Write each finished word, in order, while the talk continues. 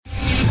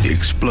the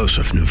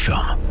explosive new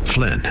film,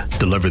 Flynn,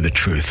 deliver the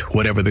truth,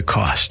 whatever the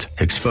cost,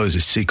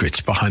 exposes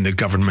secrets behind the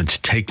government's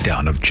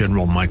takedown of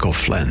General Michael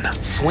Flynn.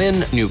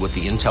 Flynn knew what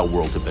the intel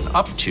world had been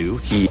up to.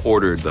 He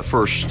ordered the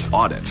first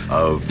audit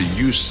of the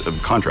use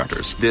of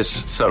contractors.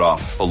 This set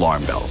off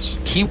alarm bells.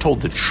 He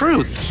told the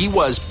truth. He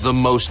was the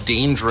most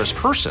dangerous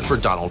person for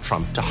Donald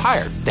Trump to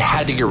hire. They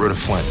had to get rid of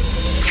Flynn.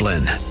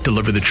 Flynn,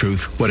 deliver the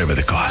truth, whatever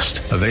the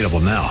cost. Available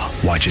now.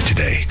 Watch it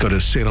today. Go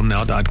to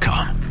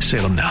salemnow.com.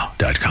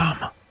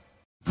 salemnow.com.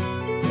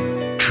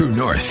 True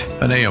North,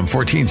 an AM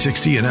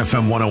 1460 and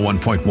FM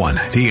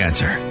 101.1. The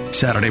Answer.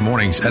 Saturday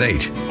mornings at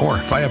 8 or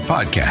via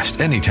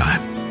podcast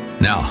anytime.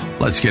 Now,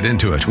 let's get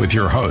into it with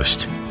your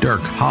host,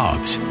 Dirk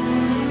Hobbs.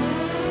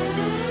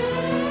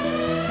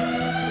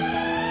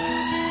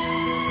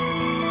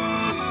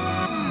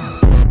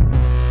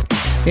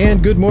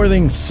 And good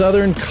morning,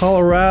 Southern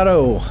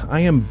Colorado. I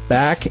am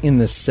back in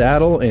the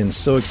saddle and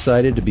so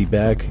excited to be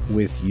back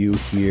with you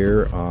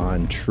here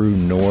on True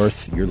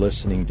North. You're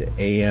listening to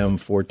AM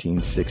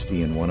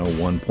 1460 and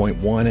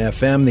 101.1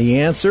 FM, The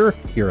Answer,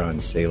 here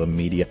on Salem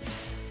Media.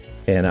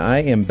 And I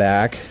am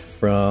back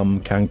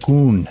from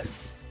Cancun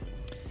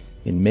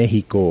in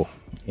Mexico,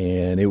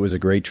 and it was a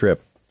great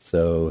trip.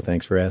 So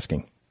thanks for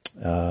asking.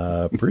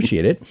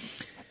 Appreciate it.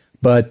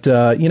 But,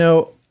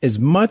 as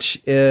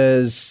much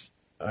as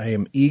I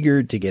am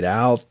eager to get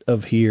out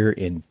of here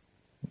and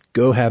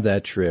go have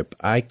that trip,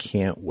 I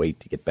can't wait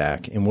to get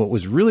back. And what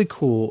was really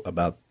cool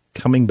about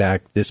coming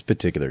back this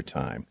particular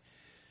time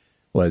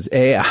was,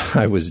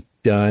 I was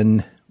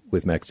done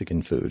with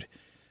Mexican food.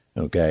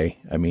 Okay?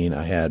 I mean,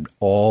 I had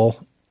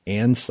all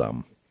and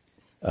some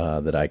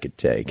that I could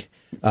take.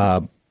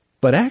 But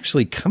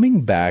actually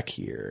coming back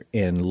here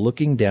and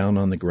looking down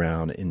on the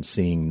ground and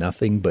seeing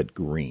nothing but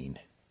green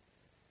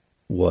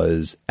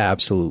was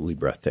absolutely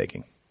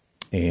breathtaking.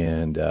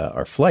 And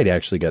our flight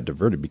actually got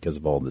diverted because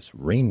of all this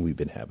rain we've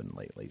been having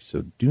lately.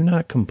 So do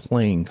not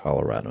complain,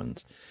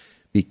 Coloradans,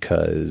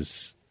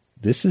 because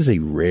this is a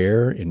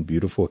rare and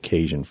beautiful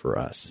occasion for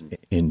us.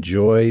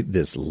 Enjoy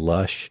this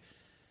lush,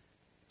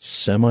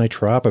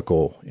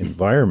 semi-tropical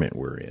environment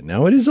we're in.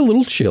 Now, it is a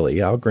little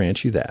chilly, I'll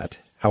grant you that.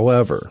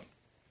 However,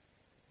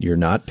 you're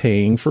not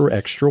paying for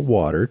extra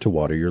water to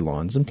water your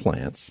lawns and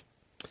plants.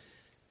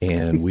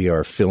 And we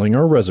are filling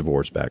our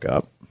reservoirs back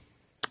up.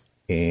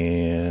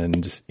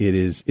 And it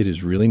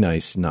is really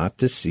nice not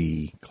to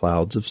see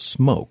clouds of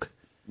smoke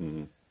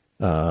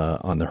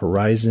on the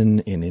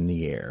horizon and in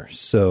the air.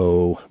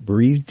 So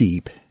breathe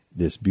deep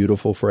this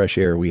beautiful fresh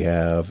air we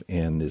have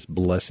and this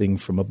blessing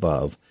from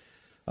above,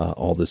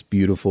 all this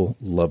beautiful,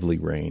 lovely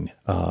rain.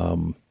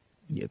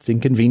 It's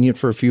inconvenient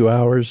for a few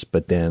hours,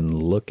 but then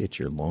look at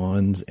your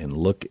lawns and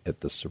look at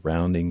the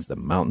surroundings. The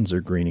mountains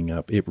are greening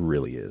up. It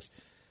really is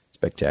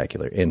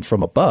spectacular. And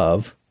from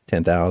above,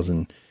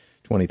 10,000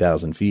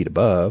 20,000 feet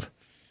above,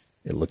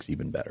 it looks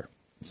even better.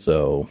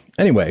 So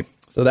anyway,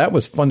 so that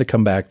was fun to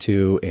come back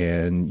to.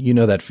 And you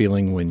know that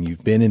feeling when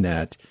you've been in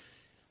that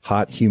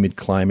hot, humid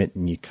climate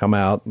and you come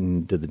out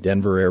into the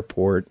Denver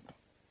airport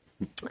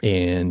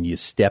and you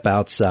step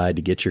outside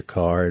to get your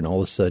car and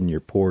all of a sudden your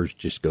pores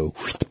just go,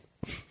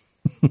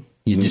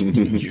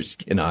 your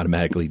skin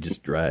automatically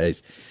just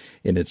dries.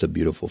 And it's a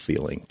beautiful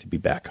feeling to be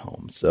back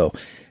home. So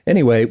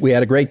anyway, we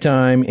had a great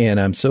time, and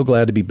I'm so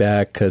glad to be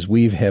back because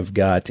we have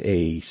got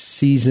a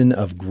season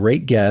of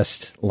great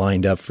guests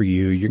lined up for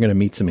you. You're going to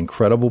meet some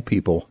incredible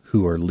people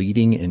who are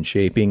leading and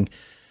shaping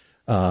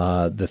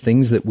the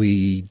things that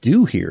we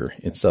do here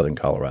in Southern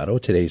Colorado.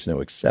 Today's no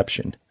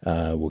exception.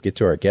 We'll get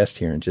to our guest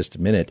here in just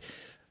a minute.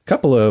 A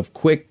couple of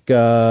quick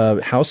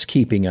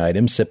housekeeping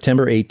items.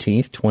 September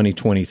 18th,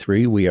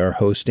 2023, we are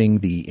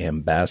hosting the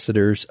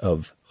Ambassadors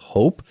of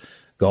Hope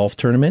golf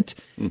tournament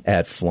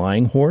at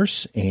Flying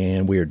Horse,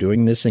 and we are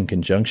doing this in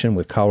conjunction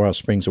with Colorado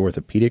Springs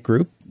Orthopedic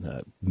Group.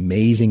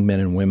 Amazing men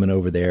and women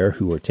over there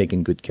who are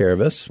taking good care of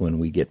us when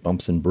we get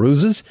bumps and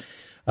bruises.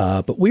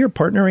 But we are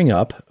partnering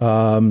up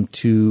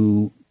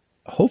to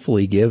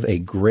hopefully give a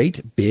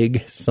great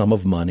big sum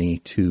of money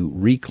to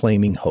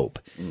Reclaiming Hope.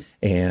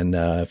 And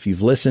if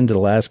you've listened to the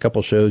last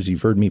couple shows,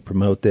 you've heard me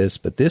promote this,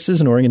 but this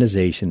is an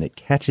organization that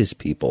catches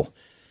people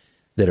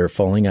that are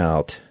falling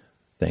out,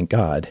 thank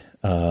God,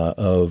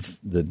 of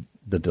the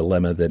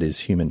dilemma that is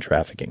human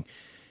trafficking.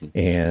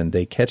 And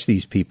they catch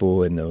these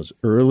people in those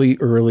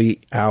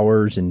early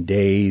hours and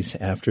days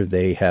after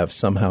they have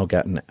somehow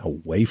gotten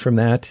away from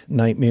that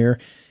nightmare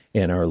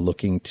and are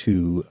looking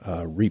to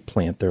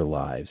replant their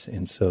lives.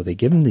 And so they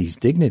give them these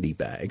dignity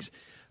bags,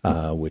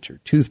 which are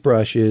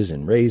toothbrushes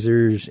and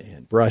razors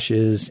and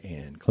brushes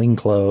and clean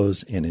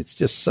clothes. And it's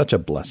just such a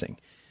blessing.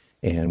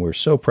 And we're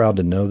so proud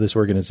to know this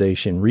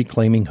organization,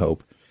 Reclaiming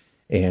Hope.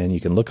 And you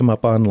can look them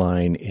up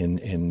online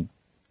and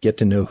get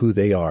to know who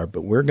they are.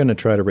 But we're going to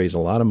try to raise a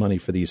lot of money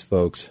for these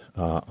folks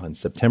on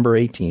September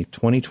 18th,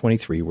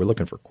 2023. We're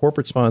looking for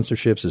corporate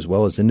sponsorships as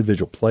well as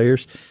individual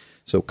players.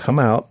 So come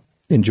out,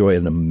 enjoy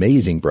an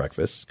amazing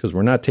breakfast, because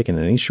we're not taking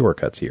any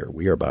shortcuts here.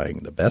 We are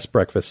buying the best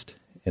breakfast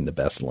and the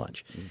best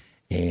lunch.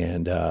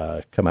 And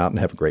come out and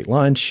have a great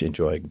lunch,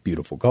 enjoy a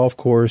beautiful golf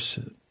course,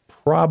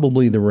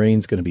 Probably the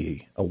rain's going to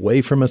be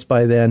away from us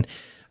by then,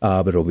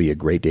 but it'll be a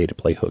great day to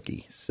play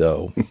hooky.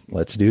 So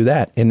let's do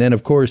that. And then,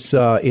 of course,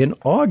 in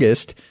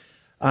August,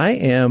 I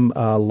am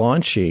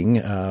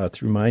launching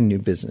through my new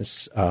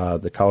business,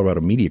 the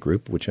Colorado Media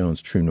Group, which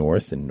owns True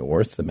North and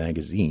North, the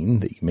magazine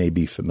that you may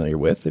be familiar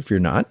with. If you're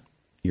not,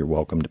 you're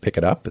welcome to pick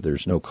it up.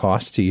 There's no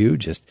cost to you.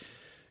 Just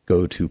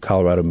go to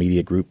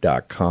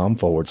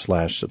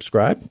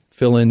coloradomediagroup.com/subscribe,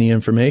 fill in the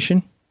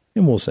information,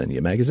 and we'll send you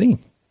a magazine.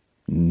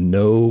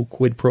 No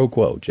quid pro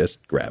quo.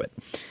 Just grab it.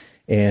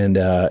 And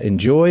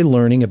enjoy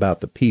learning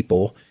about the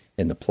people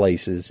and the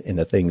places and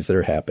the things that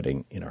are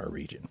happening in our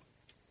region.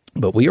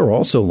 But we are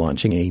also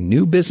launching a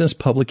new business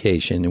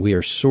publication, and we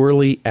are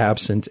sorely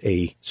absent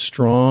a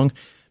strong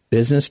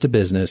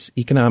business-to-business,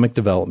 economic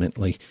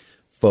developmentally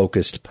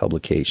focused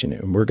publication.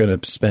 And we're going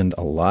to spend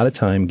a lot of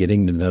time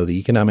getting to know the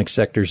economic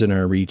sectors in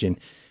our region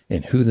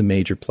and who the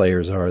major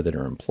players are that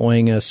are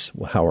employing us,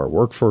 how our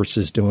workforce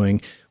is doing,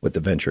 what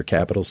the venture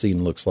capital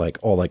scene looks like,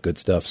 all that good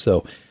stuff.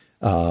 So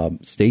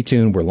stay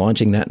tuned. We're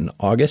launching that in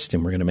August,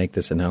 and we're going to make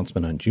this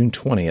announcement on June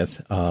 20th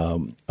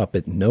up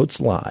at Notes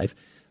Live.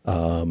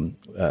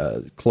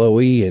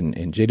 Chloe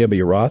and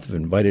J.W. Roth have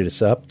invited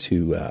us up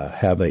to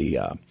have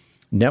a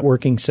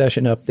networking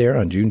session up there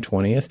on June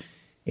 20th,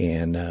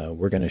 and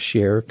we're going to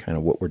share kind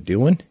of what we're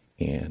doing,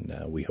 and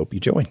we hope you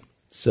join.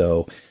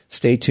 So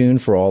stay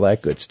tuned for all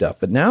that good stuff.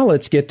 But now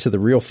let's get to the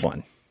real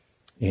fun.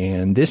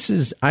 And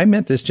I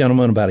met this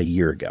gentleman about a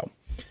year ago,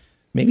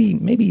 maybe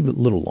a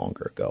little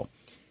longer ago,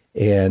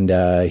 and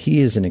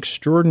he is an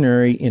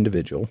extraordinary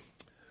individual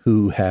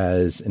who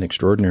has an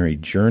extraordinary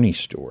journey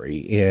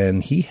story,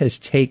 and he has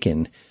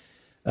taken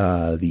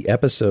the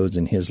episodes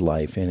in his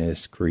life and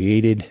has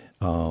created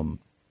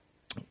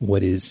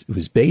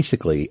was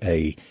basically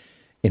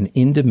an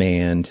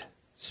in-demand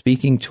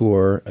speaking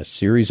tour, a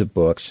series of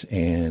books,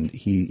 and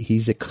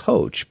he's a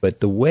coach.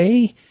 But the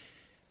way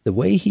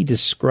he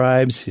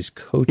describes his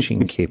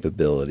coaching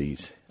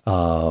capabilities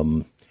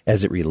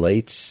as it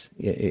relates,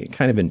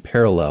 kind of in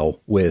parallel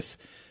with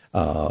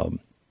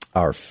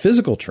our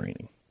physical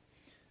training,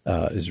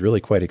 is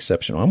really quite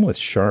exceptional. I'm with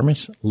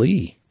Charmas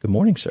Lee. Good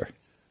morning, sir.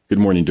 Good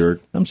morning,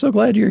 Dirk. I'm so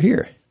glad you're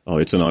here. Oh,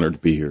 it's an honor to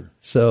be here.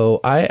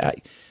 So I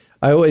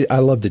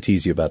love to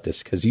tease you about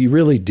this because you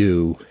really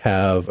do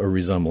have a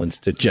resemblance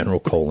to General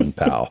Colin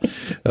Powell.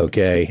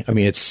 Okay, I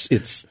mean it's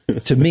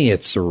to me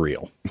it's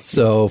surreal.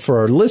 So for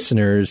our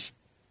listeners,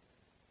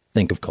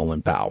 think of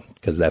Colin Powell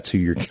because that's who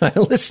you're kind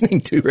of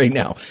listening to right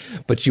now.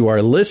 But you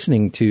are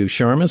listening to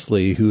Charmas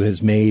Lee, who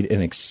has made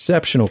an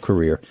exceptional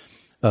career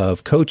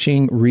of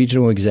coaching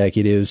regional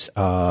executives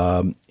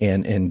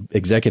and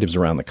executives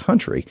around the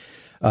country.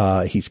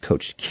 He's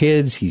coached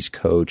kids. He's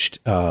coached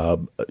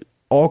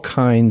all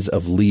kinds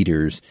of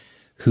leaders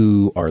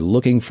who are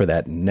looking for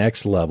that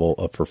next level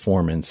of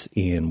performance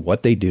in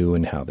what they do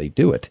and how they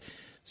do it.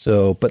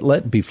 So,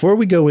 but before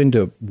we go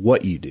into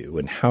what you do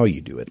and how you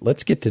do it,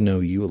 let's get to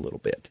know you a little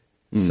bit.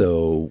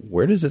 So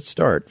where does it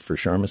start for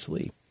Charmas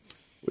Lee?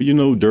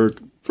 Well,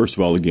 Dirk, first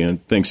of all, again,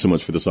 thanks so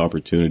much for this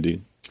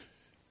opportunity.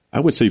 I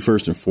would say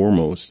first and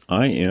foremost,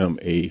 I am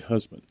a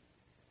husband.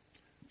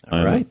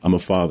 I'm a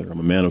father. I'm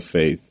a man of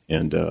faith,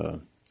 and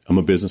I'm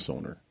a business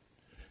owner.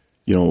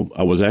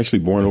 I was actually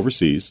born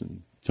overseas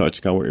in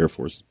Tachikawa Air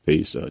Force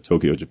Base,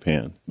 Tokyo,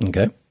 Japan.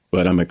 Okay.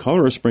 But I'm a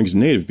Colorado Springs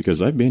native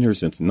because I've been here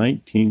since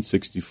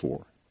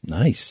 1964.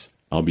 Nice.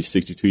 I'll be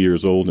 62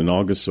 years old in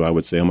August, so I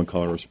would say I'm a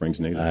Colorado Springs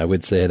native. I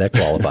would say that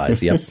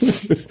qualifies, yep.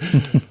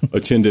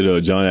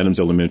 Attended John Adams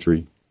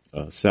Elementary,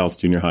 South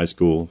Junior High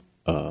School,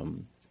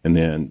 and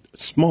then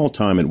small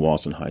time at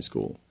Wasson High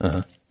School.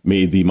 Uh-huh.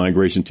 Made the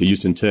migration to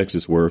Houston,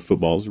 Texas, where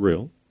football is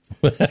real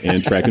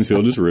and track and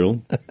field is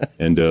real,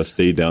 and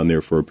stayed down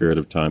there for a period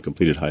of time,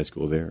 completed high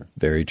school there.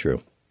 Very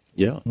true.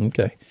 Yeah.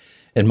 Okay.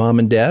 And mom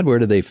and dad, where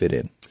do they fit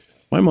in?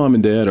 My mom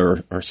and dad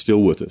are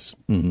still with us.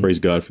 Mm-hmm. Praise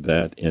God for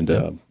that.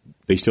 And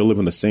they still live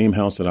in the same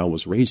house that I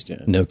was raised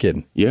in. No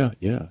kidding. Yeah.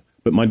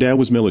 But my dad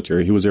was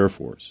military. He was Air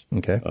Force.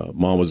 Okay.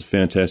 Mom was a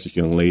fantastic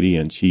young lady,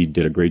 and she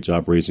did a great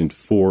job raising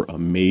 4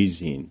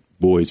 amazing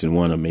boys and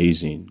 1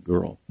 amazing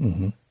girl.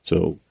 Mm-hmm.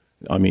 So,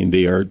 I mean,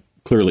 they are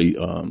clearly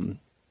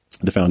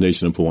the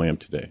foundation of who I am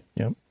today.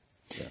 Yep.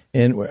 Yeah.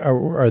 And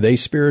are they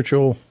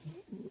spiritual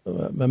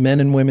men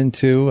and women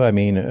too? I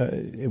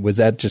mean, was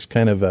that just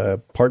kind of a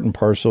part and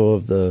parcel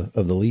of the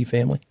Lee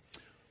family?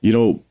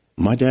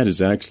 My dad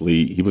was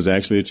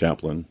actually a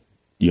chaplain.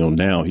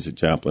 Now he's a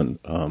chaplain.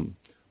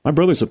 My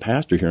brother's a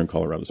pastor here in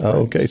Colorado Springs.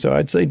 Oh, okay. So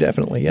I'd say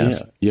definitely,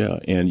 yes. Yeah.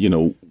 And,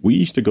 we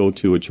used to go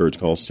to a church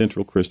called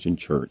Central Christian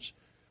Church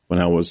when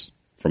I was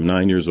from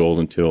 9 years old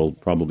until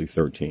probably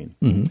 13.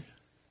 Mm-hmm.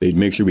 They'd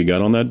make sure we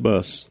got on that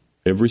bus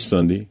every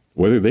Sunday,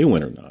 whether they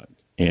went or not,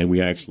 and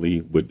we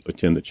actually would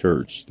attend the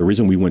church. The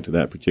reason we went to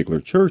that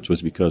particular church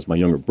was because my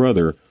younger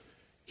brother,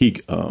 he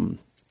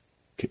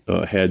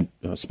had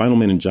spinal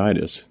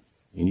meningitis,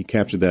 and he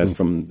captured that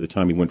from the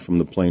time he went from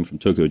the plane from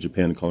Tokyo,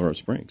 Japan to Colorado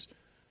Springs.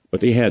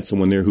 But they had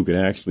someone there who could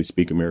actually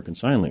speak American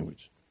Sign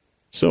Language.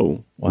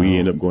 So we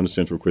ended up going to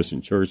Central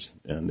Christian Church,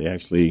 and they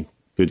actually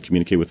could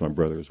communicate with my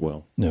brother as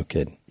well. No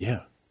kidding.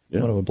 Yeah.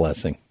 What a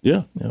blessing.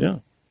 Yeah. Yep. Yeah.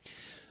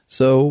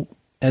 So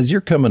as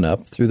you're coming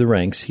up through the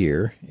ranks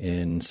here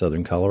in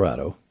Southern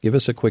Colorado, give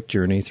us a quick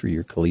journey through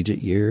your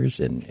collegiate years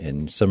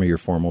and some of your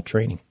formal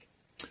training.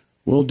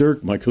 Well,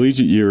 Dirk, my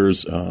collegiate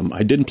years,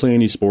 I didn't play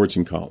any sports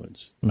in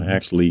college. I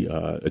actually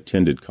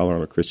attended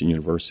Colorado Christian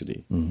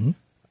University.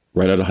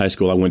 Right out of high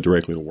school, I went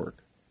directly to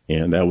work.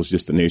 And that was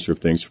just the nature of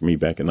things for me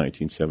back in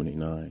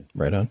 1979.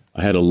 Right on.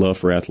 I had a love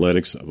for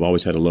athletics. I've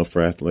always had a love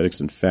for athletics.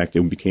 In fact,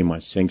 it became my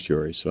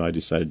sanctuary. So I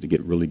decided to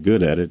get really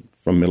good at it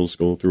from middle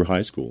school through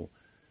high school.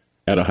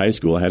 Out of high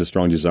school, I had a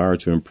strong desire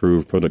to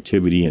improve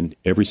productivity in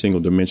every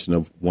single dimension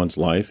of one's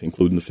life,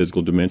 including the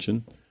physical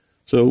dimension.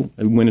 So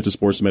I went into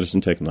sports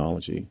medicine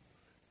technology,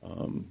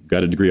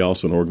 got a degree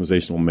also in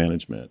organizational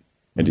management,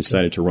 and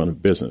decided to run a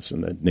business.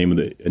 And the name of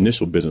the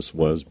initial business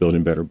was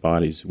Building Better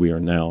Bodies. We are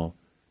now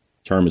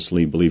Charmas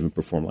B, Believe and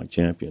Perform Like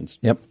Champions.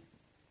 Yep.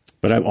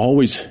 But I've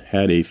always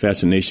had a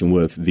fascination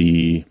with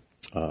the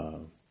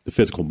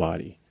physical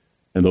body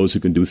and those who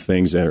can do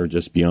things that are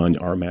just beyond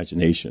our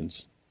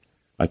imaginations.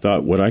 I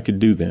thought what I could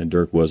do then,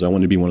 Dirk, was I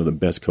wanted to be one of the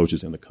best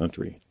coaches in the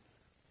country.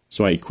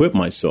 So I equipped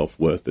myself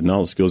with the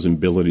knowledge, skills, and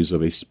abilities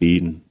of a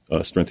speed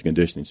and strength and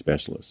conditioning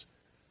specialist,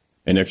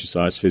 an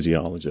exercise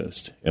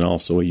physiologist, and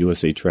also a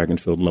USA Track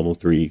and Field Level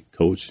 3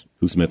 coach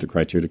who's met the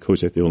criteria to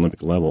coach at the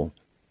Olympic level.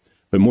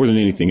 But more than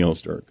anything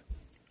else, Dirk,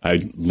 I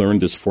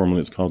learned this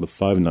formula. It's called the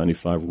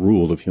 595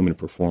 rule of human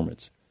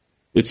performance.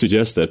 It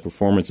suggests that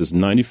performance is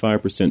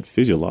 95%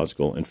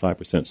 physiological and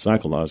 5%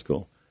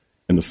 psychological,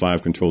 and the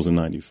 5 controls the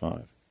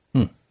 95.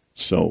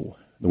 So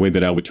the way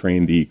that I would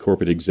train the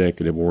corporate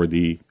executive or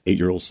the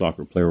 8-year-old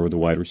soccer player or the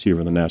wide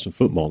receiver in the National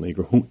Football League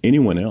or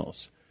anyone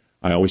else,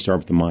 I always start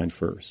with the mind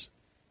first.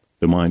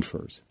 The mind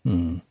first.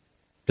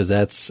 Because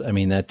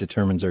that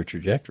determines our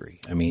trajectory.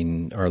 I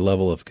mean, our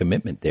level of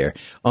commitment there.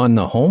 On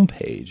the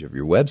homepage of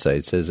your website,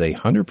 it says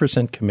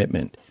 100%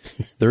 commitment.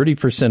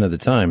 30% of the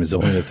time is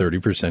only a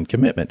 30%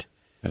 commitment.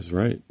 That's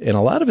right. And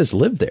a lot of us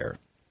live there.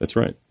 That's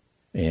right.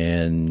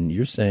 And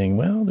you're saying,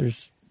 well,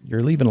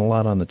 you're leaving a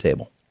lot on the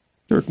table.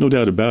 Dirk, no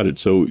doubt about it.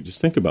 So just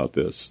think about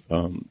this.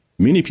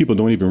 Many people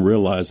don't even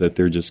realize that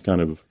they're just kind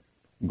of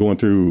going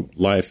through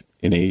life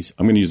I'm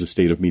going to use a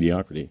state of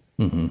mediocrity.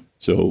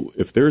 So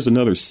if there's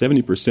another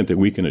 70% that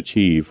we can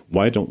achieve,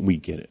 why don't we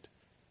get it?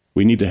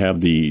 We need to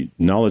have the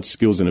knowledge,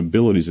 skills, and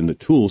abilities and the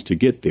tools to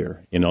get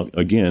there. And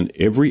again,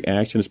 every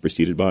action is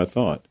preceded by a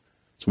thought.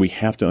 So we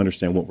have to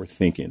understand what we're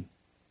thinking.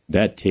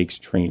 That takes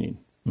training.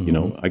 You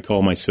know, I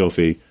call myself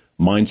a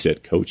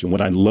mindset coach. And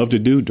what I love to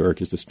do,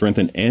 Dirk, is to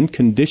strengthen and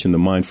condition the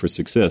mind for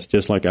success,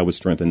 just like I would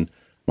strengthen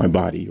my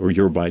body or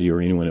your body or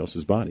anyone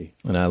else's body.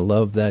 And I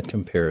love that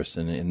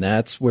comparison. And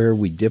that's where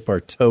we dip our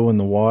toe in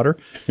the water.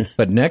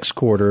 But next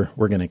quarter,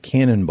 we're going to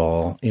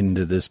cannonball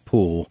into this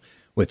pool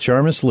with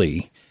Charmas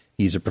B.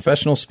 He's a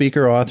professional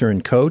speaker, author,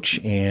 and coach,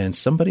 and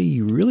somebody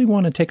you really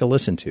want to take a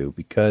listen to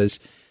because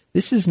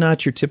this is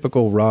not your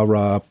typical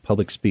rah-rah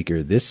public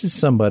speaker. This is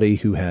somebody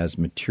who has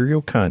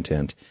material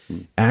content,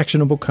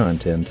 actionable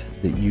content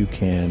that you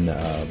can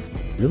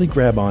really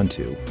grab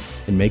onto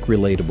and make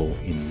relatable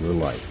in your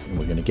life. And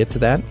we're going to get to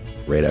that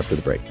right after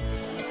the break.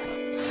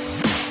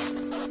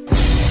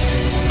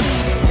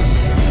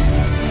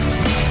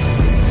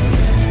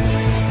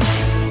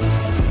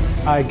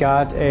 I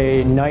got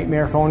a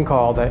nightmare phone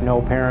call that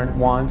no parent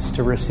wants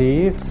to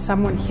receive.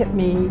 Someone hit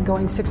me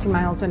going 60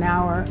 miles an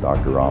hour.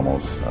 Dr.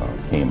 Ramos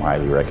came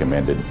highly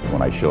recommended.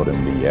 When I showed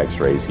him the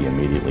x-rays, he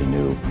immediately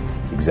knew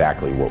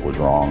exactly what was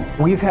wrong.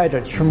 We've had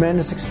a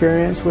tremendous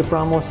experience with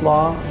Ramos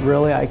Law.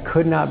 Really, I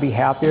could not be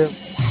happier.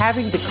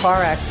 Having the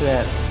car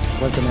accident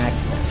was an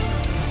accident.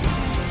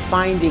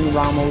 Finding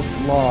Ramos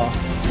Law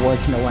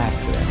was no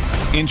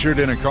accident. Injured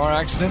in a car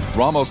accident?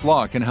 Ramos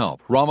Law can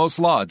help.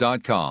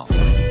 RamosLaw.com.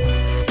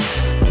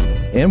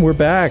 And we're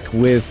back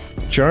with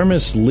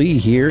Charmas B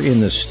here in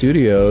the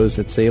studios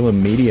at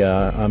Salem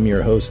Media. I'm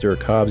your host,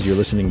 Dirk Hobbs. You're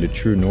listening to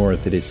True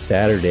North. It is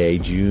Saturday,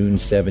 June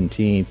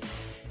 17th,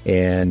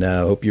 and I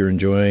hope you're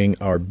enjoying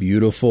our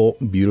beautiful,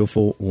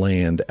 beautiful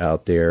land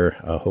out there.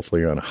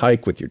 Hopefully you're on a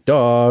hike with your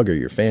dog or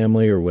your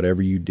family or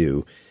whatever you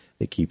do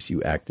that keeps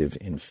you active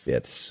and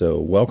fit. So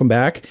welcome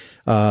back.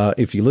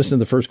 If you listen to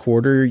the first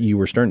quarter, you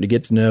were starting to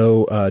get to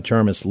know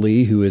Charmas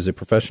B, who is a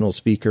professional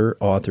speaker,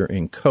 author,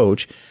 and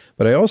coach.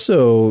 But I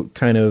also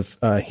kind of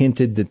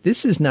hinted that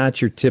this is not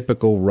your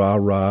typical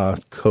rah-rah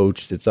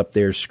coach that's up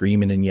there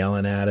screaming and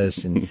yelling at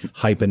us and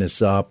hyping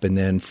us up, and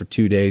then for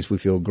 2 days we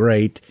feel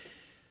great.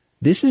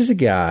 This is a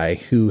guy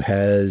who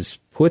has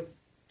put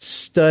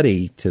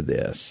study to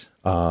this,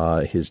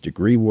 his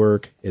degree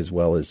work as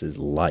well as his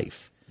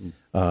life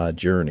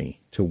journey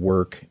to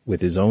work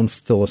with his own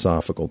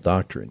philosophical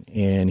doctrine.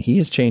 And he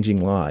is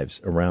changing lives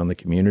around the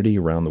community,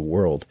 around the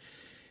world.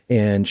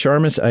 And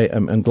Charmas,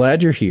 I'm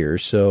glad you're here.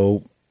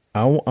 So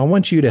I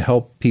want you to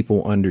help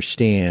people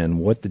understand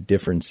what the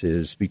difference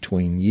is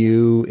between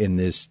you and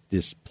this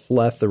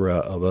plethora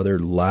of other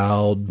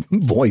loud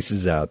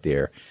voices out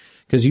there.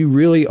 because you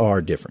really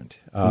are different.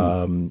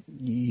 You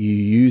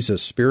use a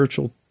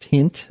spiritual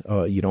tint.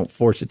 You don't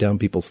force it down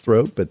people's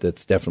throat, but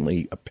that's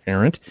definitely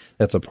apparent.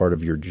 That's a part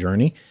of your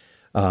journey.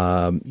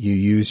 You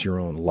use your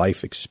own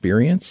life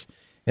experience.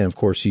 And, of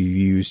course, you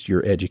used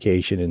your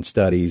education and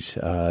studies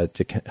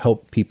to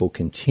help people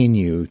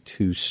continue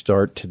to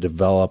start to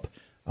develop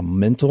a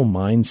mental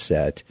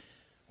mindset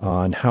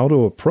on how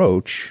to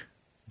approach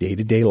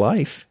day-to-day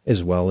life,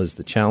 as well as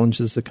the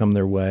challenges that come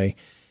their way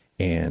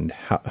and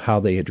how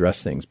they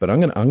address things. But I'm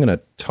gonna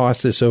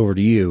toss this over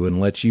to you and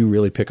let you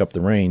really pick up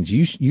the reins.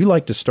 You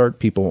like to start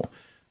people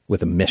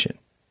with a mission.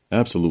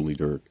 Absolutely,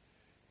 Dirk.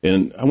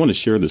 And I want to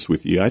share this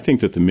with you. I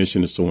think that the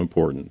mission is so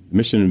important.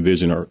 Mission and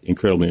vision are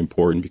incredibly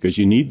important because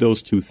you need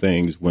those two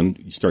things when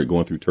you start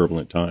going through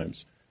turbulent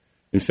times.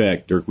 In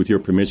fact, Dirk, with your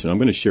permission, I'm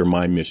going to share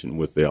my mission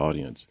with the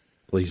audience.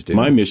 Please do.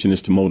 My mission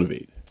is to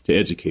motivate, to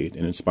educate,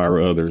 and inspire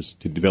others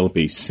to develop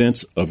a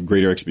sense of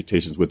greater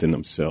expectations within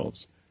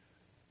themselves.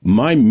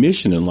 My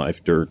mission in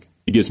life, Dirk,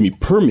 it gives me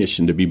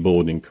permission to be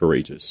bold and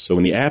courageous. So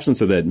in the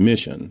absence of that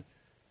mission,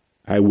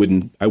 I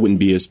wouldn't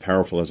be as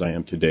powerful as I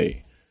am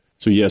today.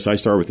 So yes, I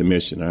start with a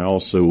mission. I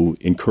also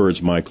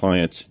encourage my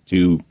clients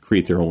to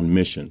create their own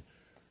mission.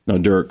 Now,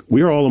 Dirk,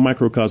 we are all a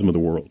microcosm of the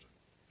world.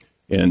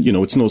 And,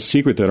 it's no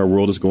secret that our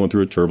world is going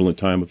through a turbulent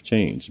time of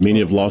change. Many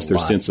have lost their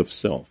sense of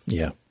self.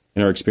 Yeah.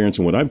 And are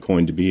experiencing what I've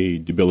coined to be a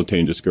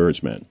debilitating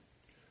discouragement.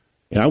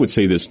 And I would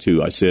say this,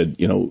 too. I said,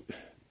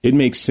 it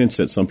makes sense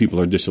that some people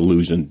are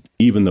disillusioned.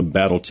 Even the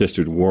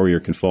battle-tested warrior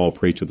can fall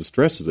prey to the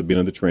stresses of being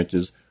in the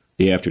trenches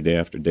day after day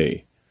after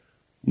day.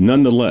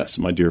 Nonetheless,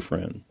 my dear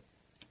friend,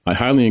 I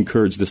highly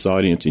encourage this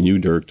audience and you,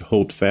 Dirk, to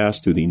hold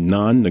fast to the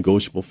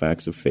non-negotiable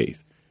facts of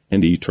faith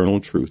and the eternal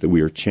truth that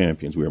we are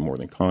champions, we are more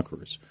than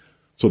conquerors.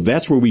 So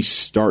that's where we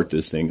start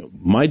this thing.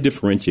 My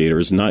differentiator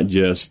is not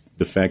just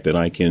the fact that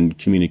I can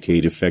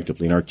communicate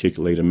effectively and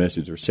articulate a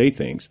message or say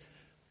things.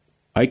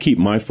 I keep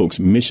my folks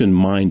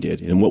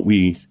mission-minded, and what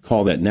we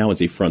call that now is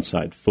a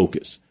front-side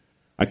focus.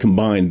 I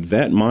combine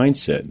that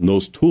mindset and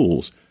those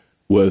tools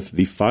with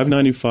the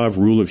 595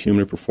 rule of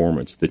human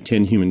performance, the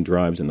 10 human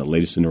drives, and the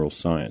latest in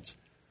neuroscience.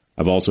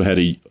 I've also had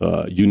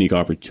a unique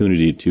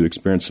opportunity to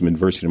experience some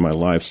adversity in my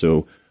life,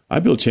 so I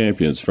build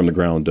champions from the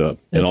ground up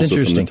and also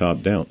from the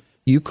top down.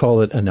 You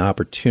call it an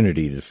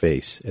opportunity to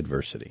face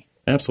adversity.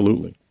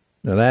 Absolutely.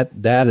 Now,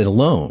 that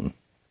alone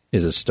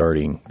is a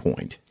starting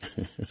point.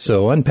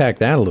 So unpack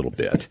that a little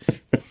bit.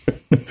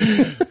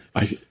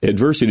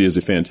 Adversity is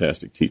a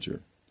fantastic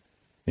teacher.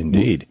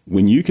 Indeed.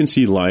 When you can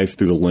see life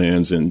through the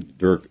lens, and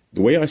Dirk,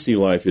 the way I see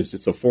life is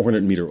it's a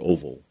 400-meter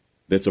oval.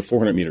 That's a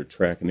 400-meter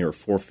track, and there are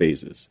 4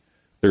 phases.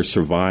 There's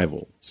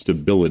survival,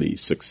 stability,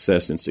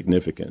 success, and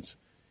significance.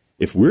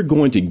 If we're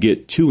going to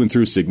get to and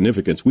through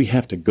significance, we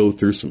have to go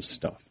through some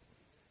stuff.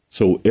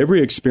 So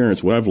every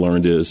experience, what I've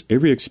learned is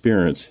every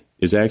experience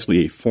is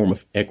actually a form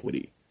of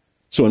equity.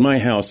 So in my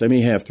house, I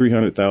may have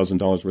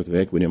 $300,000 worth of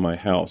equity in my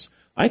house.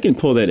 I can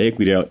pull that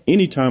equity out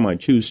anytime I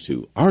choose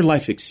to. Our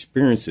life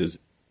experiences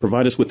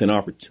provide us with an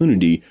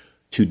opportunity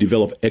to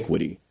develop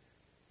equity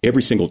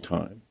every single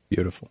time.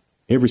 Beautiful.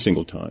 Every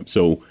single time.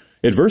 So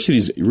adversity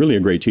is really a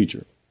great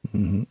teacher.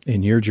 Mm-hmm.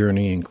 And your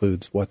journey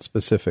includes what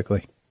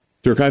specifically?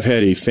 Dirk, I've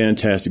had a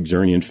fantastic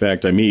journey. In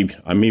fact, I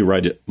may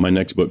write my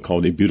next book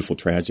called A Beautiful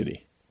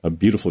Tragedy. A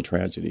Beautiful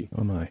Tragedy.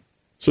 Oh, my.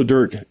 So,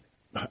 Dirk,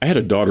 I had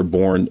a daughter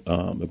born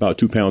about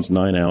 2 pounds,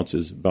 9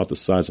 ounces, about the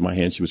size of my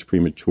hand. She was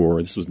premature.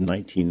 This was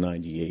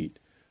 1998.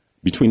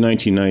 Between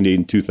 1998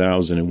 and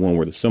 2001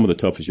 were some of the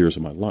toughest years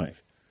of my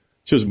life.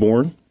 She was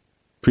born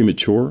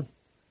premature.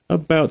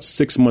 About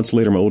 6 months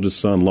later, my oldest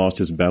son lost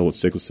his battle with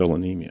sickle cell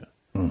anemia.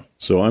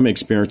 So I'm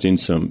experiencing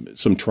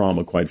some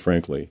trauma, quite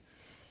frankly.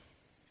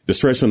 The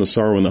stress and the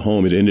sorrow in the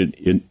home, it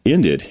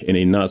ended in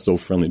a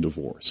not-so-friendly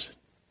divorce.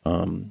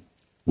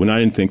 When I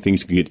didn't think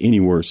things could get any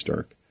worse,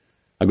 Dirk,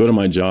 I go to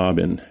my job,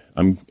 and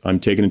I'm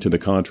taken into the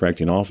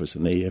contracting office,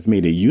 and they have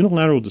made a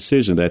unilateral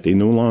decision that they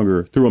no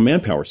longer, through a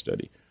manpower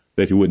study,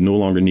 that they would no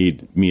longer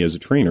need me as a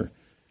trainer.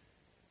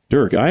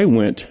 Dirk, I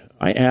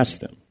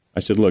asked them, I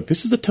said, look,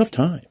 this is a tough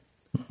time.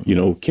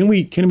 Can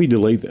we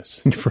delay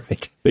this?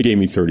 Right. They gave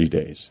me 30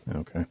 days.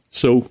 Okay.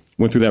 So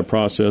went through that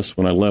process.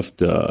 When I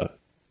left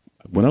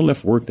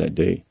work that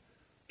day,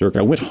 Dirk,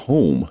 I went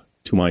home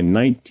to my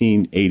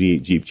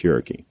 1988 Jeep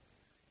Cherokee.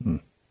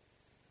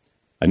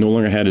 I no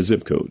longer had a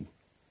zip code.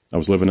 I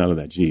was living out of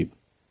that Jeep.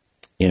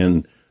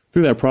 And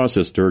through that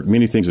process, Dirk,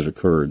 many things had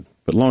occurred.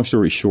 But long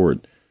story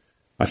short,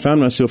 I found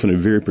myself in a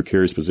very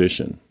precarious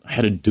position. I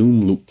had a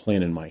doom loop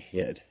playing in my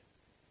head,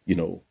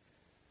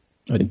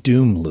 A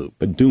doom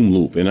loop. A doom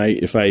loop. And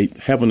if I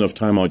have enough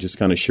time, I'll just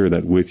kind of share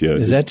that with you.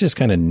 Is that just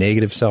kind of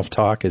negative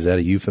self-talk? Is that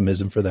a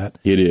euphemism for that?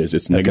 It is.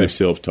 It's negative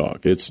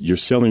self-talk. You're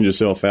selling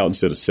yourself out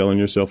instead of selling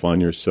yourself on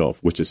yourself,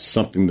 which is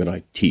something that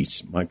I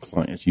teach my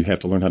clients. You have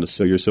to learn how to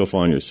sell yourself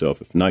on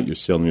yourself. If not, you're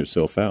selling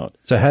yourself out.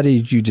 So how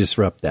did you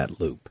disrupt that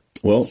loop?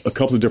 Well, a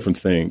couple of different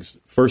things.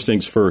 First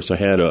things first, I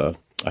had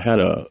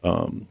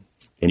an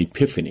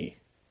epiphany.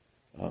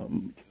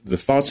 The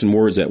thoughts and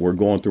words that were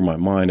going through my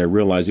mind, I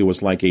realized it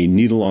was like a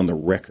needle on the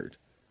record.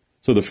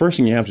 So the first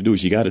thing you have to do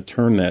is you got to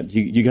turn that,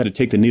 you got to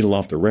take the needle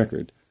off the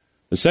record.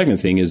 The second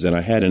thing is that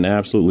I had an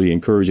absolutely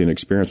encouraging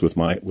experience with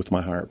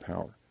my higher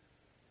power.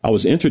 I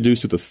was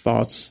introduced to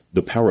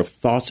the power of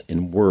thoughts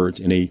and words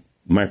in a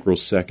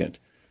microsecond.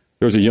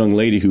 There was a young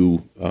lady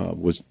who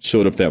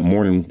showed up that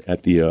morning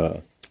at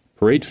the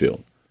parade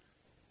field,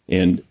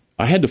 and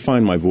I had to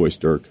find my voice,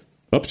 Dirk.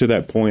 Up to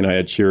that point, I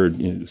had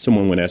shared,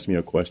 someone would ask me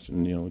a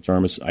question,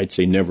 Charmas, I'd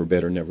say never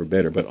better, never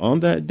better. But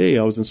on that day,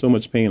 I was in so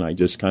much pain, I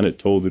just kind of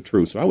told the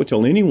truth. So I would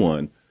tell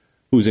anyone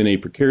who's in a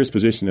precarious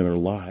position in their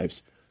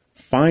lives,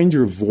 find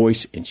your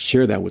voice and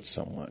share that with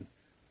someone.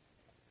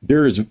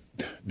 There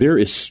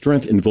is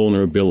strength in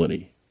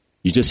vulnerability.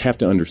 You just have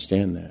to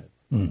understand that.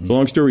 Mm-hmm. So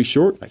long story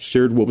short, I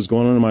shared what was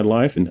going on in my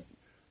life, and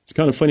it's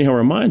kind of funny how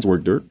our minds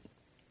work, Dirk.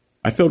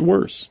 I felt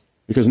worse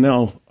because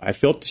now I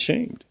felt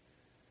ashamed.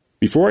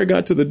 Before I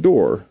got to the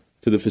door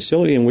to the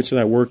facility in which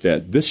I worked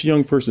at, this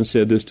young person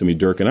said this to me,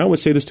 Dirk, and I would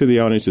say this to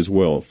the audience as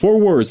well. 4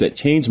 words that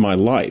changed my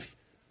life.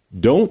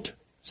 Don't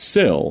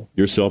sell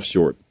yourself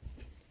short.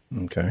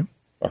 Okay.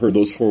 I heard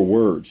those 4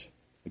 words.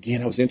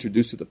 Again, I was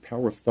introduced to the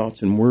power of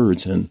thoughts and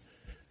words, and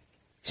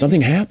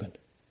something happened.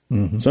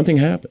 Mm-hmm. Something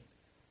happened.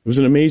 It was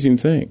an amazing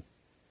thing.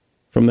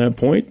 From that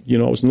point,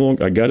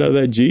 I got out of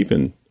that Jeep,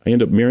 and I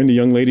ended up marrying the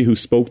young lady who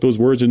spoke those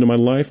words into my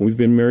life, and we've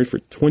been married for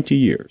 20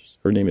 years.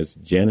 Her name is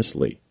Janice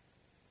Lee.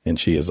 And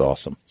she is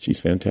awesome. She's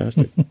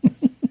fantastic.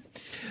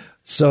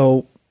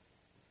 So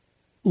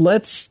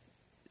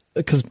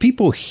because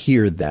people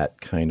hear that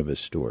kind of a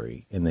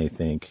story and they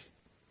think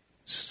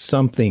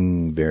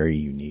something very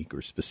unique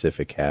or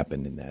specific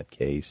happened in that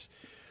case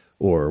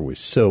or was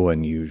so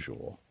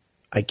unusual.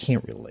 I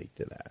can't relate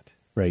to that,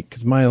 right?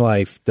 Because my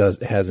life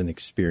hasn't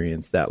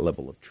experienced that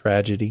level of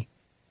tragedy,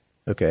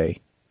 okay?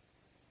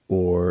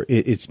 Or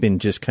it's been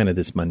just kind of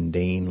this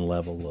mundane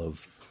level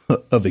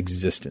of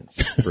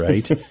existence,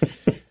 right?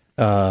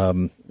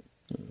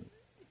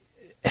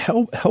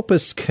 Help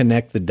us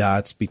connect the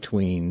dots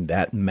between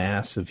that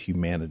mass of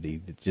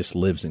humanity that just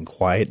lives in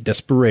quiet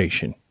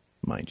desperation,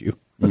 mind you,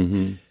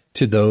 mm-hmm.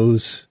 to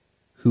those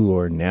who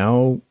are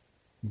now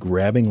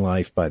grabbing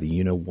life by the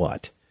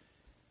you-know-what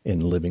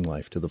and living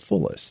life to the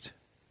fullest.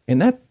 And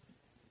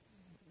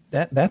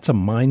that's a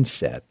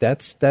mindset.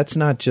 That's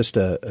not just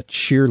a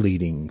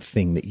cheerleading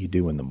thing that you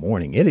do in the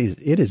morning. It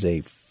is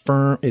a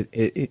firm,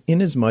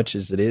 in as much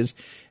as it is,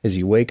 as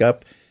you wake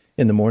up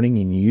in the morning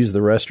and you use the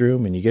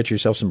restroom and you get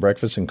yourself some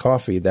breakfast and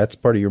coffee, that's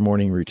part of your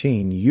morning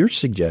routine. You're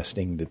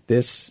suggesting that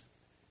this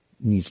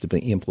needs to be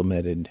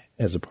implemented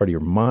as a part of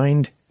your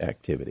mind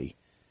activity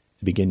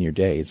to begin your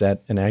day. Is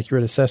that an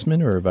accurate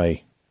assessment, or have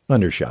I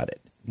undershot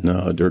it?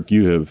 No, Dirk,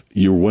 you're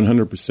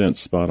 100%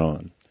 spot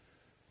on.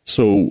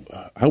 So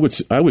I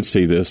would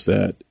say this,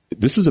 that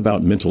this is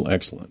about mental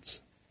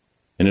excellence,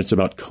 and it's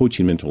about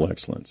coaching mental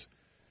excellence.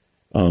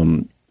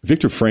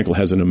 Viktor Frankl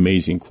has an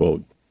amazing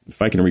quote.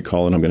 If I can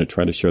recall it, I'm going to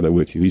try to share that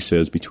with you. He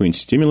says, between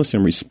stimulus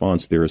and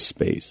response, there is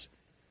space.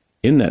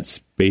 In that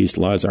space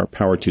lies our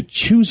power to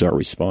choose our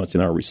response.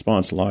 In our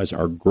response lies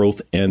our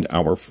growth and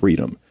our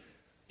freedom.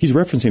 He's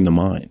referencing the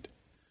mind.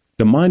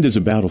 The mind is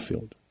a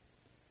battlefield.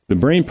 The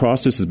brain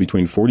processes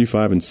between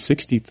 45 and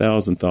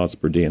 60,000 thoughts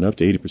per day, and up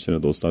to 80%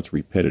 of those thoughts are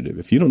repetitive.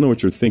 If you don't know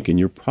what you're thinking,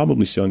 you're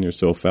probably selling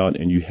yourself out,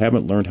 and you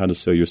haven't learned how to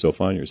sell yourself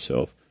on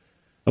yourself.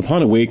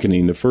 Upon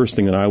awakening, the first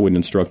thing that I would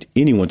instruct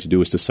anyone to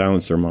do is to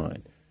silence their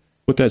mind.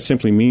 What that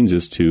simply means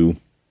is to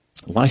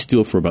lie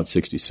still for about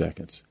 60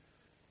 seconds.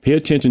 Pay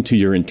attention to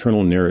your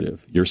internal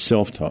narrative, your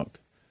self-talk.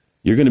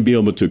 You're going to be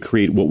able to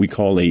create what we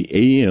call a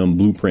AM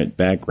blueprint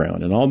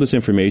background, and all this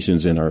information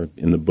is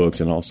in the books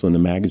and also in the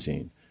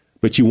magazine.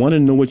 But you want to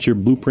know what your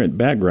blueprint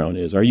background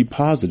is. Are you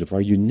positive?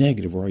 Are you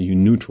negative? Or are you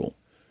neutral?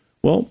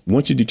 Well,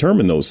 once you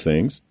determine those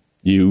things,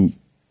 you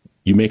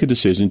make a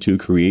decision to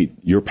create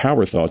your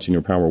power thoughts and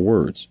your power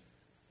words.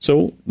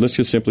 So let's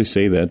just simply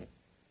say that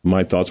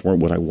my thoughts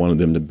weren't what I wanted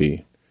them to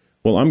be.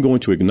 Well, I'm going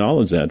to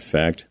acknowledge that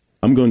fact.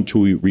 I'm going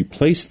to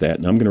replace that,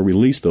 and I'm going to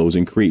release those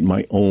and create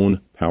my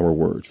own power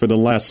words. For the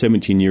last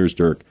 17 years,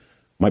 Dirk,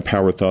 my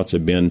power thoughts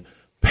have been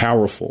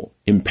powerful,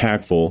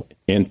 impactful,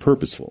 and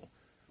purposeful.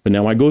 But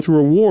now I go through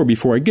a war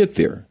before I get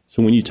there.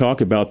 So when you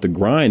talk about the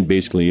grind,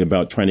 basically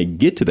about trying to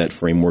get to that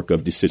framework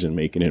of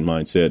decision-making and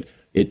mindset,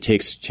 it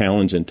takes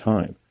challenge and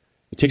time.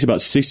 It takes about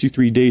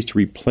 63 days to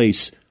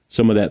replace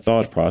some of that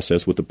thought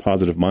process with a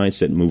positive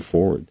mindset and move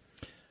forward.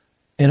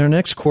 In our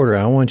next quarter,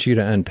 I want you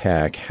to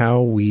unpack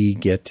how we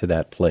get to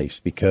that place,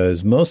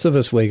 because most of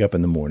us wake up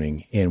in the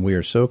morning and we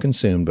are so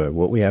consumed by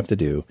what we have to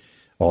do,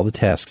 all the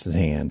tasks at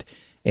hand,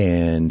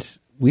 and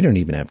we don't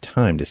even have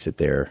time to sit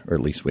there, or at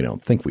least we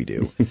don't think we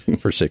do,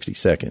 for 60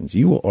 seconds.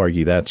 You will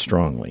argue that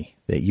strongly,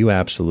 that you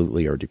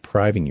absolutely are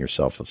depriving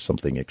yourself of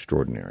something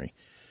extraordinary.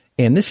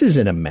 And this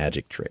isn't a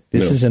magic trick.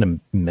 This isn't a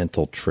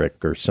mental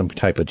trick or some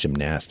type of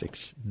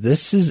gymnastics.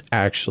 This is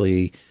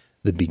actually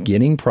the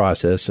beginning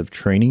process of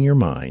training your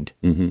mind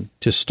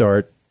to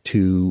start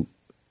to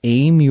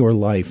aim your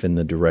life in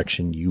the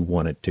direction you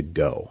want it to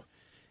go.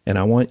 And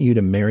I want you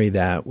to marry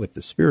that with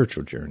the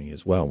spiritual journey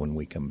as well when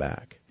we come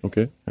back.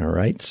 Okay. All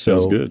right. So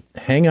sounds good.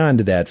 Hang on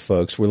to that,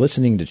 folks. We're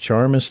listening to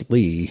Charmas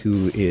Lee,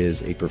 who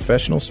is a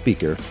professional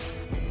speaker,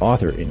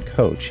 author, and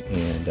coach.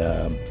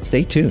 And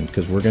stay tuned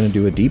because we're going to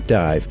do a deep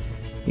dive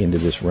into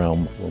this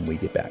realm when we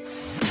get back.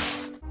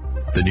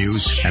 The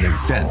news and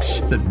events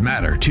that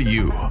matter to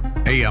you.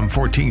 AM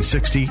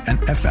 1460 and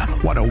FM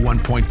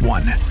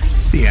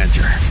 101.1. The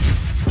Answer.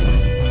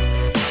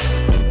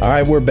 All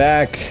right, we're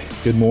back.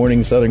 Good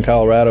morning, Southern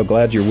Colorado.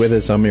 Glad you're with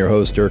us. I'm your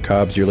host, Dirk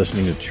Hobbs. You're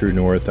listening to True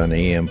North on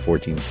AM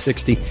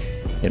 1460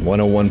 and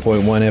 101.1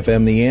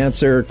 FM, The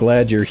Answer.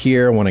 Glad you're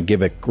here. I want to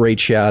give a great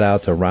shout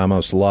out to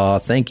Ramos Law.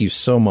 Thank you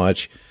so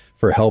much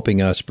for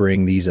helping us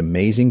bring these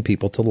amazing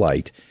people to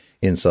light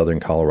in Southern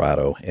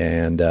Colorado.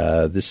 And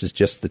this is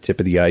just the tip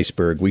of the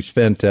iceberg. We've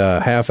spent a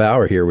half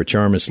hour here with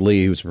Charmas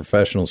Lee, who's a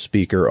professional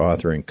speaker,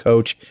 author, and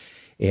coach.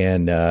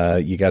 And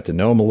you got to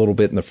know him a little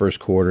bit in the first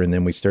quarter, and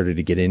then we started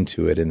to get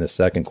into it in the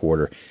second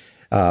quarter.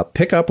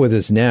 Pick up with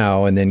us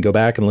now and then go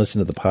back and listen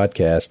to the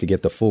podcast to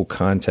get the full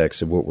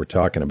context of what we're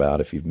talking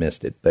about if you've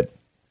missed it. But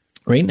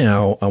right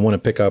now, I want to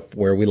pick up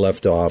where we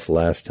left off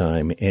last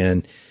time.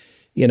 And,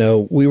 you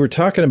know, we were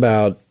talking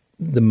about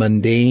the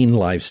mundane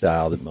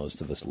lifestyle that most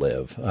of us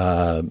live.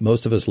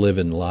 Most of us live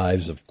in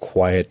lives of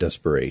quiet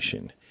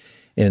desperation.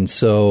 And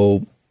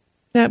so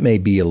that may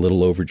be a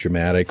little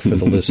overdramatic for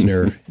the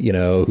listener, you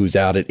know, who's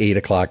out at 8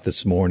 o'clock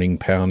this morning,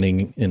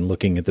 pounding and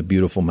looking at the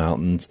beautiful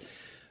mountains.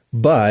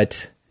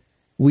 But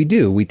we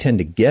tend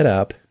to get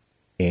up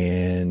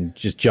and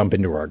just jump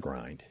into our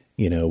grind.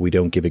 You know, we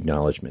don't give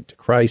acknowledgement to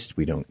Christ.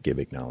 We don't give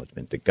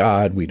acknowledgement to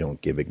God. We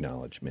don't give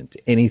acknowledgement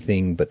to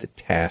anything but the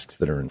tasks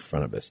that are in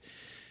front of us.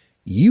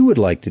 You would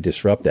like to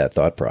disrupt that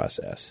thought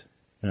process.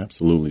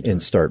 Absolutely, Dirk.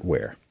 And start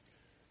where?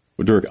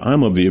 Well, Dirk,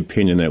 I'm of the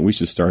opinion that we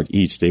should start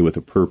each day with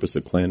a purpose,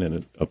 a plan,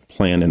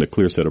 and a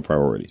clear set of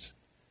priorities.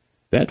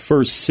 That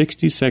first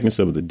 60 seconds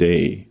of the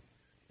day,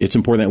 it's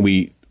important that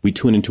we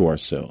tune into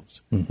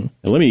ourselves. Mm-hmm.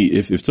 And let me,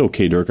 if it's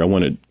okay, Dirk, I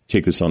want to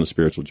take this on a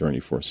spiritual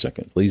journey for a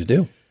second. Please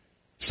do.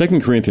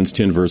 2 Corinthians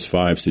 10, verse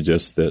 5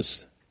 suggests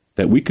this,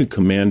 that we could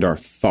command our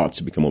thoughts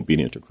to become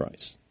obedient to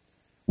Christ.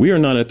 We are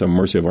not at the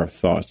mercy of our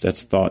thoughts.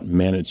 That's thought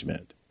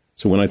management.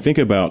 So when I think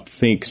about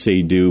Think,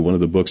 Say, Do, one of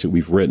the books that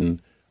we've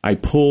written, I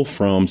pull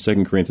from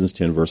 2 Corinthians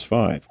 10, verse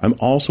 5. I'm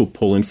also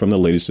pulling from the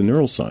latest in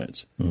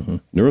neuroscience. Mm-hmm.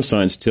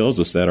 Neuroscience tells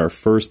us that our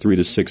first 3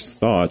 to 6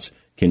 thoughts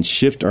can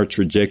shift our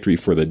trajectory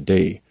for the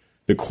day.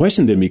 The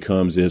question then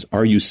becomes is,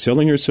 are you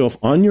selling yourself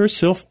on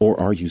yourself or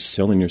are you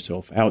selling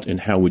yourself out,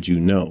 and how would you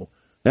know?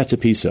 That's a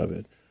piece of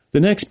it. The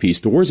next piece,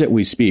 the words that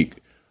we speak,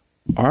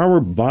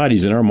 our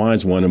bodies and our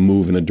minds want to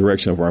move in the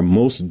direction of our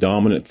most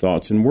dominant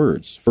thoughts and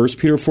words. 1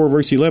 Peter 4,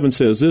 verse 11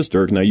 says this,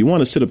 Dirk. Now, you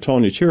want to sit up tall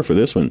in your chair for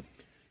this one.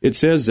 It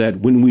says that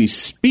when we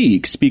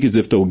speak as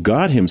if though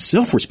God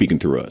himself were speaking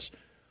through us.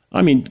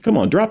 I mean, come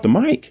on, drop the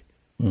mic.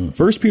 1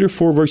 Peter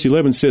 4, verse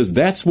 11 says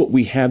that's what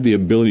we have the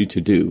ability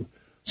to do.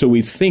 So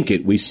we think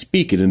it, we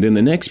speak it, and then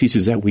the next piece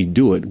is that we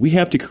do it. We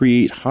have to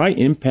create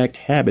high-impact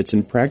habits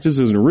and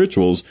practices and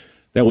rituals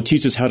that will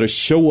teach us how to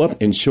show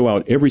up and show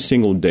out every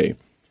single day.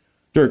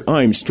 Dirk,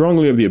 I'm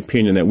strongly of the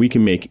opinion that we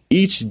can make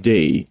each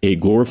day a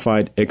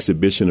glorified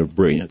exhibition of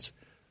brilliance.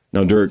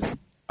 Now, Dirk,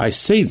 I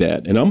say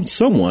that, and I'm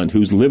someone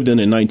who's lived in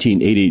a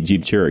 1988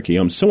 Jeep Cherokee.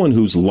 I'm someone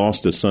who's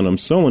lost a son. I'm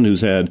someone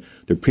who's had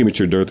the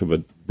premature birth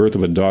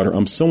of a daughter.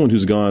 I'm someone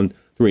who's gone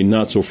through a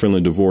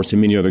not-so-friendly divorce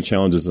and many other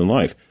challenges in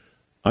life.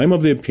 I'm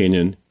of the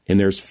opinion, and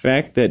there's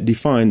fact that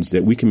defines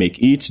that we can make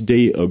each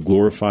day a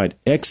glorified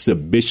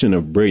exhibition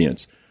of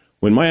brilliance.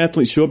 When my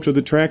athletes show up to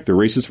the track, the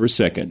race is for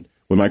second.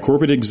 When my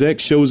corporate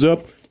exec shows up,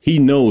 he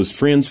knows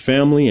friends,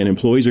 family, and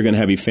employees are going to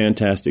have a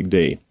fantastic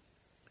day.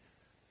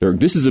 Dirk,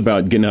 this is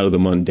about getting out of the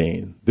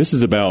mundane. This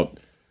is about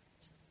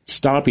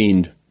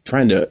stopping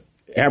trying to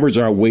average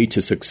our way to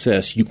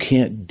success. You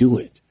can't do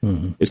it.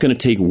 Mm-hmm. It's going to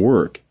take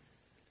work.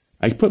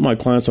 I put my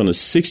clients on a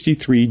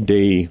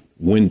 63-day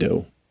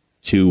window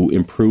to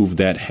improve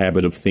that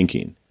habit of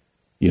thinking.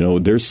 You know,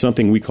 there's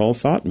something we call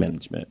thought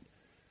management.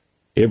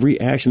 Every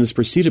action is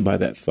preceded by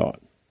that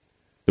thought.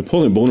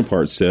 Napoleon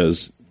Bonaparte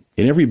says,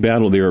 in every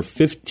battle, there are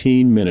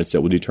 15 minutes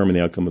that will determine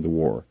the outcome of the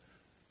war.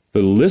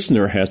 The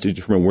listener has to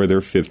determine where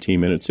their 15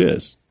 minutes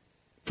is.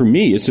 For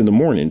me, it's in the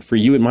morning. For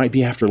you, it might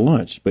be after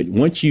lunch. But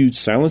once you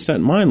silence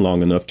that mind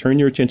long enough, turn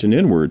your attention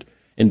inward,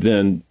 and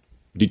then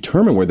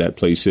determine where that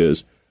place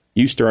is,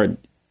 you start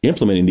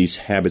implementing these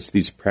habits,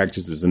 these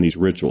practices, and these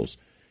rituals.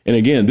 And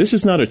again, this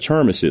is not a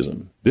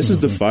charmism. This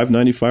is the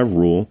 595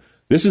 rule.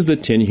 This is the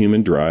 10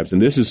 human drives.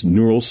 And this is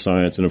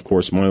neuroscience and, of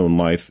course, my own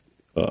life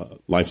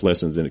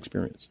lessons and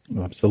experience.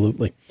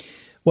 Absolutely.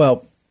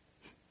 Well,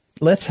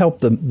 let's help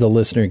the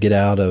listener get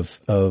out of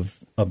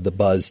the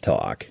buzz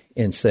talk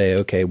and say,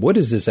 okay, what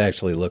does this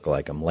actually look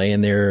like? I'm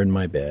laying there in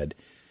my bed.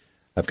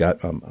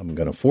 I'm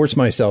going to force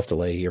myself to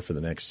lay here for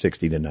the next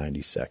 60 to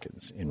 90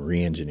 seconds and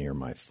re-engineer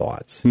my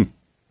thoughts.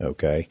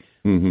 Okay?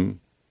 Mm-hmm.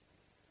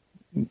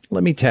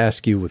 Let me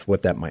task you with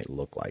what that might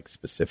look like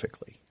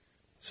specifically.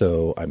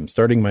 So I'm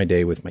starting my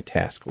day with my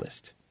task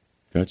list.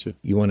 Gotcha.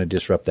 You want to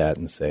disrupt that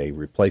and say,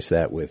 replace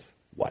that with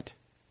what?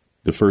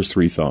 The first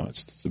three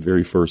thoughts. It's the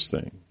very first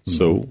thing. Mm-hmm.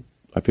 So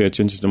I pay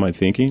attention to my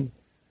thinking.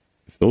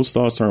 If those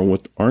thoughts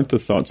aren't the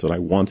thoughts that I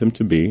want them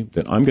to be,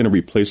 then I'm going to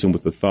replace them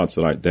with the thoughts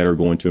that are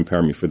going to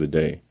empower me for the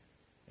day.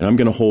 And I'm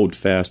going to hold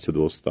fast to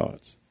those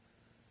thoughts.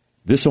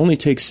 This only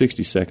takes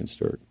 60 seconds,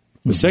 Dirk.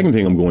 The second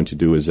thing I'm going to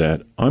do is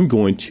that I'm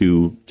going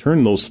to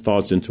turn those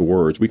thoughts into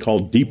words. We call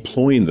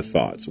deploying the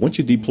thoughts. Once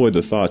you deploy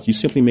the thoughts, you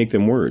simply make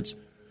them words.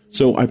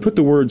 So I put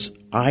the words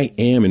I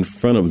am in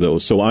front of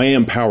those. So I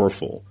am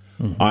powerful.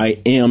 Mm-hmm. I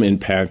am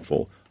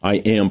impactful. I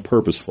am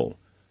purposeful.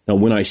 Now,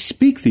 when I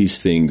speak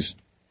these things,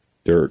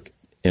 Dirk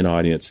and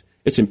audience,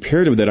 it's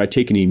imperative that I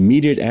take an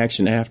immediate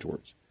action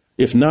afterwards.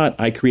 If not,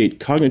 I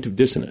create cognitive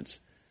dissonance.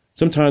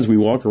 Sometimes we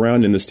walk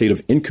around in the state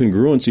of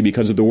incongruency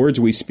because of the words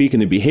we speak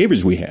and the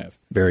behaviors we have.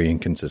 Very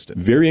inconsistent.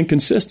 Very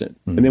inconsistent.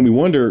 Mm-hmm. And then we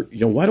wonder,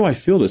 why do I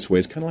feel this way?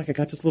 It's kind of like I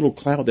got this little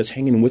cloud that's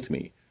hanging with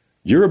me.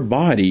 Your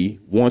body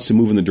wants to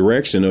move in the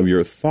direction of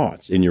your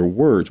thoughts and your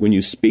words. When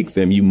you speak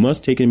them, you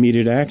must take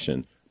immediate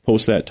action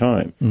post that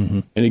time.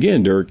 Mm-hmm. And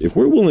again, Dirk, if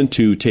we're willing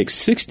to take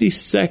 60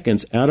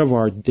 seconds out of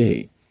our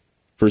day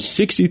for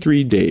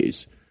 63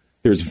 days,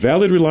 there's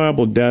valid,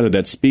 reliable data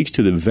that speaks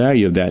to the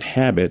value of that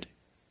habit,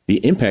 the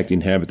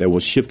impacting habit that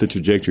will shift the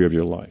trajectory of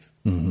your life.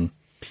 Mm-hmm.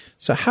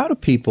 So how do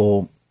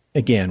people,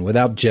 again,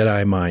 without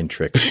Jedi mind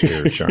tricks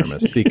here,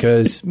 Charmas,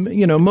 because,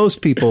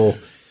 most people,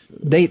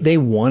 they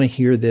want to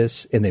hear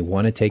this and they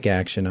want to take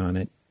action on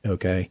it,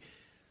 okay?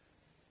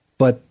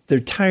 But they're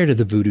tired of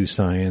the voodoo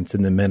science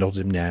and the mental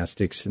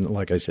gymnastics and,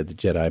 like I said, the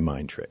Jedi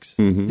mind tricks.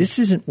 Mm-hmm. This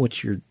isn't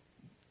what you're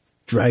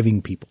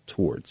driving people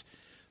towards.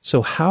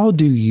 So how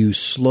do you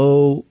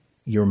slow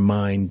your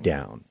mind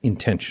down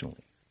intentionally?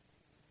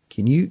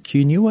 Can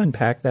you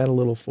unpack that a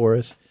little for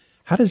us?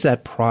 How does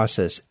that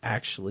process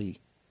actually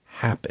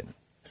happen?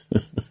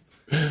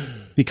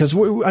 Because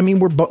we're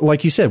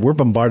like you said, we're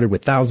bombarded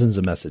with thousands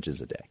of messages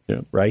a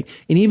day, right?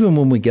 And even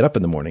when we get up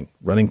in the morning,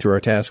 running through our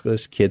task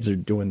list, kids are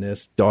doing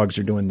this, dogs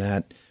are doing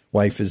that,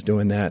 wife is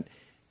doing that,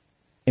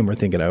 and we're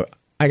thinking,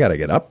 I got to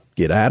get up,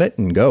 get at it,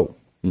 and go.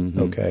 Mm-hmm.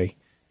 Okay,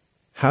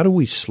 how do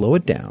we slow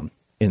it down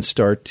and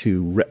start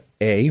to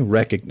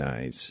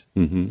recognize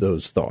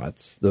those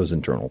thoughts, those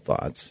internal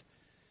thoughts?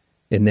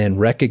 And then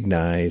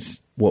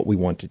recognize what we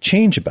want to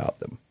change about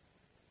them.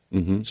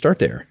 Mm-hmm. Start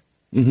there.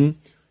 Mm-hmm.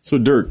 So,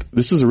 Dirk,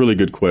 this is a really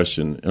good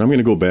question. And I'm going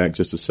to go back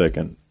just a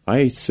second.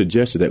 I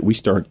suggested that we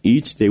start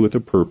each day with a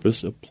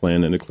purpose, a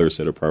plan, and a clear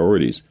set of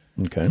priorities.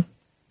 Okay.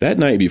 That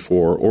night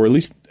before, or at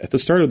least at the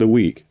start of the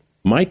week,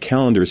 my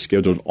calendar is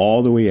scheduled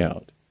all the way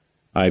out.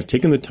 I've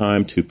taken the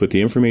time to put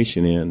the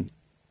information in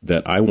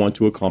that I want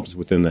to accomplish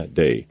within that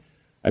day.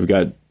 I've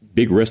got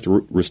big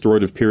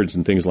restorative periods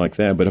and things like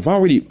that. But I've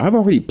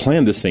already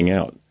planned this thing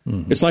out.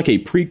 Mm-hmm. It's like a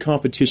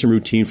pre-competition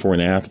routine for an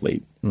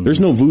athlete. Mm-hmm. There's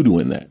no voodoo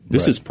in that.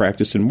 This is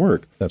practice and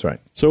work. That's right.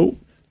 So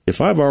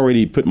if I've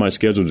already put my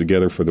schedule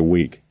together for the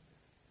week,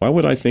 why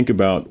would I think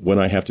about what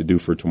I have to do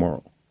for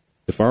tomorrow?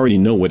 If I already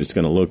know what it's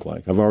going to look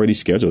like, I've already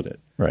scheduled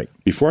it. Right.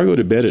 Before I go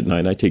to bed at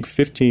night, I take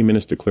 15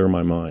 minutes to clear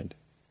my mind,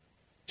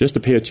 just to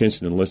pay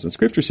attention and listen.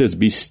 Scripture says,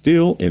 be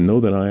still and know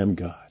that I am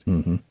God.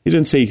 Mm-hmm. He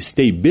doesn't say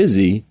stay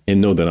busy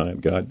and know that I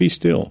am God. Be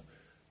still.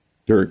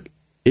 Dirk,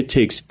 it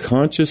takes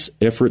conscious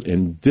effort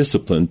and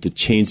discipline to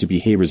change the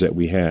behaviors that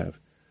we have.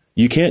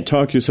 You can't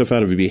talk yourself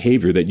out of a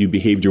behavior that you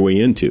behaved your way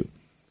into.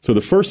 So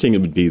the first thing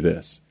would be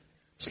this.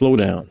 Slow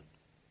down.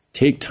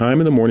 Take time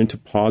in the morning to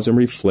pause and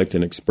reflect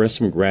and express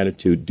some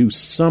gratitude. Do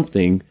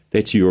something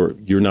that you're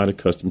not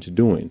accustomed to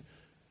doing.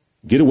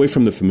 Get away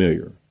from the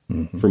familiar.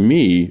 Mm-hmm. For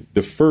me,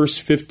 the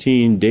first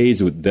 15 days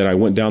that I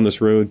went down this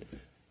road,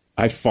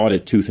 I fought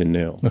it tooth and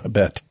nail. I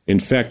bet. In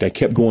fact, I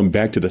kept going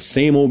back to the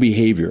same old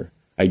behavior.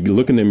 I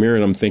look in the mirror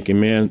and I'm thinking,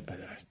 man,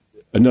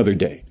 another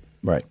day.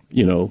 Right.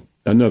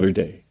 Another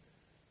day.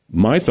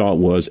 My thought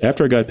was,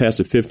 after I got past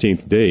the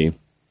 15th day,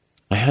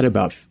 I had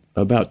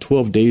about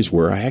 12 days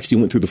where I actually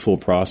went through the full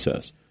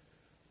process.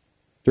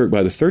 Dirk,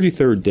 by the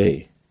 33rd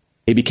day,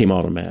 it became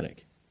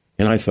automatic.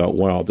 And I thought,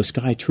 wow, the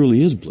sky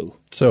truly is blue.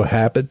 So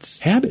habits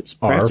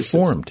are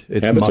formed.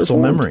 It's habits muscle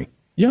memory.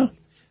 Yeah.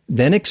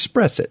 Then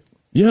express it.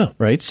 Yeah.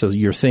 Right? So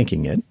you're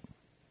thinking it,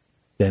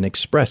 then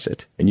express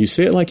it. And you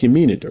say it like you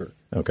mean it, Dirk.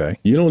 Okay.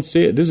 You don't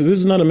say it. This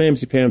is not a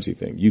mamsy-pamsy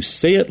thing. You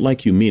say it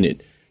like you mean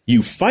it.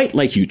 You fight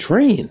like you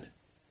train.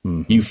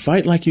 Mm-hmm. You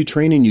fight like you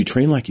train, and you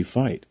train like you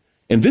fight.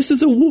 And this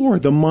is a war.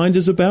 The mind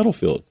is a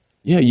battlefield.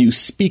 Yeah, you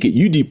speak it.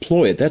 You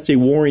deploy it. That's a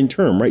warring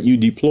term, right? You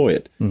deploy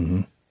it.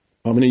 Mm-hmm.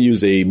 I'm going to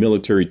use a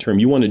military term.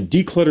 You want to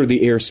declutter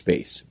the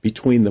airspace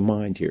between the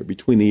mind here,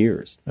 between the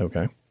ears.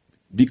 Okay.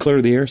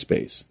 Declutter the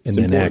airspace. And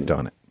then act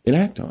on it. And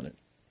act on it.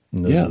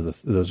 And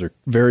those are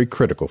very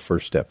critical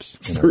first steps.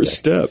 First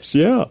steps,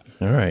 yeah.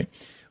 All right.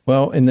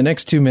 Well, in the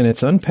next 2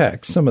 minutes,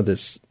 unpack some of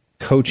this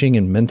coaching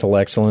and mental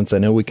excellence. I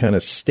know we kind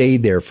of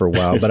stayed there for a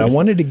while, but I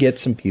wanted to get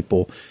some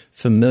people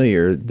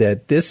familiar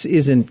that this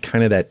isn't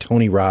kind of that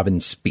Tony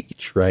Robbins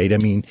speech, right? I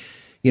mean,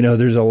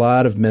 there's a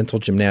lot of mental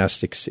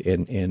gymnastics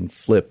and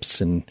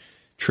flips and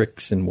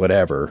tricks and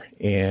whatever.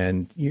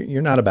 And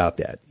you're not about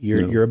that.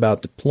 You're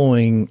about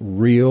deploying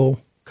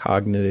real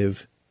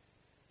cognitive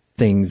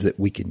things that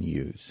we can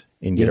use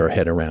and get our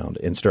head around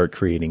and start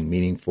creating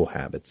meaningful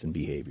habits and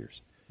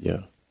behaviors.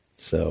 Yeah.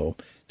 So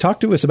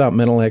talk to us about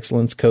mental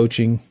excellence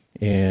coaching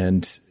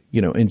and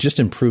just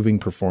improving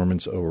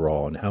performance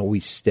overall and how we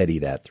steady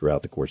that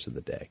throughout the course of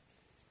the day.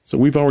 So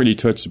we've already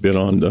touched a bit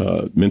on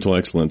mental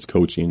excellence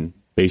coaching,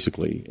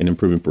 basically, and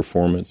improving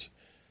performance.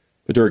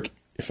 But Dirk,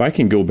 if I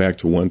can go back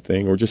to one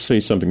thing or just say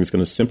something that's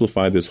going to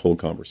simplify this whole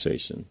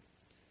conversation.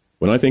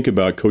 When I think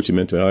about coaching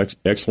mental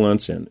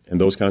excellence and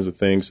those kinds of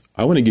things,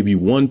 I want to give you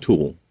one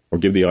tool or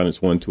give the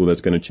audience one tool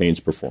that's going to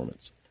change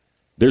performance.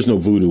 There's no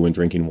voodoo in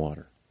drinking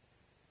water.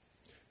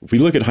 If we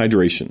look at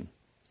hydration,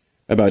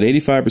 about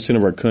 85%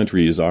 of our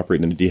country is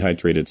operating in a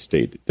dehydrated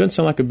state. It doesn't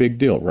sound like a big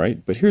deal,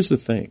 right? But here's the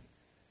thing.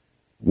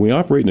 When we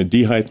operate in a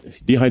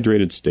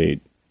dehydrated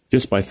state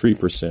just by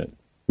 3%,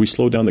 we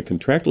slow down the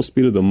contractile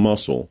speed of the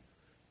muscle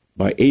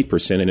by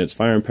 8% and its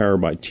firing power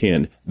by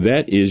 10.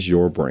 That is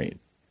your brain.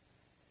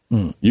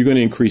 You're going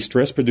to increase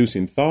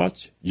stress-producing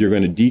thoughts. You're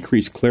going to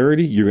decrease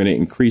clarity. You're going to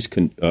increase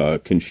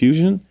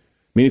confusion.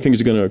 Many things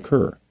are going to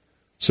occur.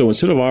 So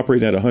instead of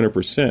operating at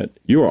 100%,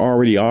 you're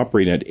already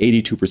operating at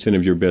 82%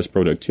 of your best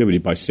productivity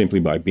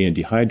simply by being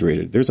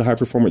dehydrated. There's a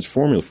high-performance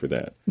formula for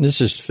that. This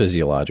is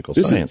physiological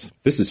science.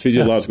 This is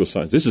physiological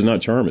science. This is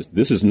not Charmas.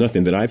 This is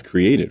nothing that I've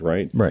created,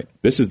 right? Right.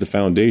 This is the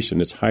foundation.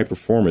 It's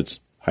high-performance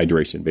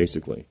hydration,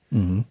 basically.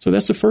 Mm-hmm. So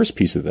that's the first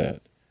piece of that.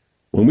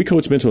 When we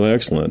coach mental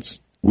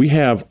excellence, we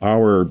have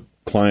our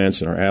clients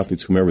and our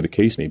athletes, whomever the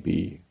case may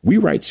be, we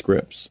write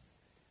scripts.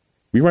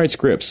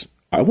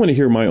 I want to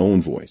hear my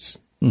own voice.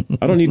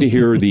 I don't need to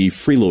hear the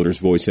freeloader's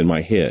voice in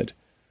my head.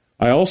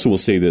 I also will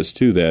say this,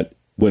 too, that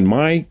when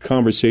my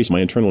conversation,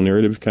 my internal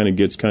narrative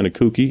gets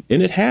kooky,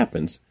 and it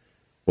happens,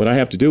 what I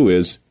have to do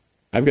is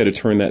I've got to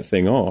turn that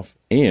thing off,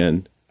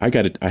 and I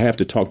have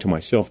to talk to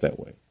myself that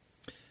way.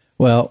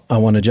 Well, I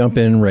want to jump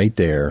in right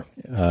there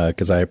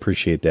because I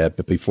appreciate that.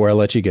 But before I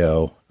let you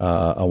go,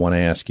 I want to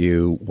ask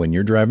you, when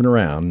you're driving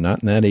around,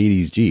 not in that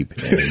 80s Jeep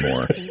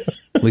anymore,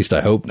 at least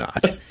I hope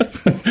not.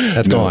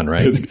 That's gone,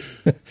 right?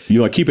 I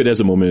keep it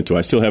as a memento.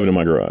 I still have it in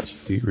my garage.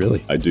 Do you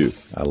really? I do.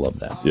 I love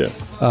that. Yeah.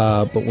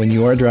 But when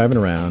you are driving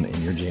around and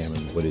you're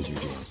jamming, what is your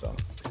jam song?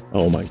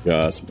 Oh, my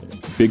gosh,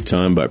 man. Big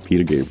Time by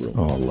Peter Gabriel.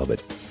 Oh, I love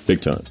it. Big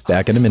Time.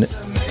 Back in a minute.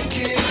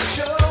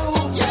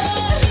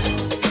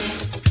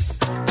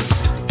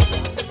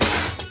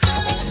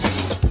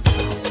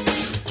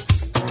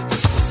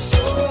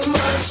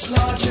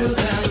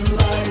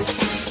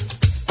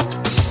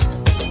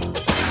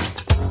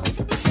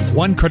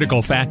 One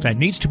critical fact that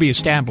needs to be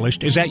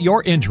established is that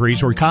your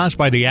injuries were caused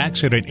by the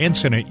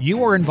incident you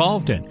were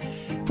involved in.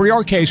 For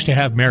your case to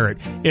have merit,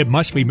 it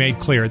must be made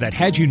clear that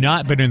had you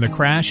not been in the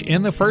crash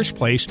in the first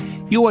place,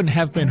 you wouldn't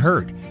have been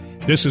hurt.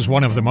 This is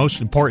one of the most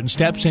important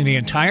steps in the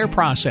entire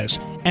process,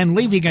 and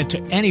leaving it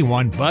to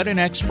anyone but an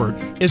expert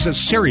is a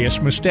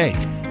serious mistake.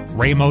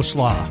 Ramos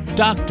Law,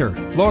 doctor,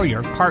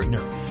 lawyer,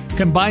 partner,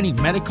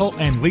 combining medical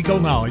and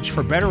legal knowledge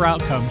for better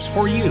outcomes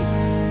for you.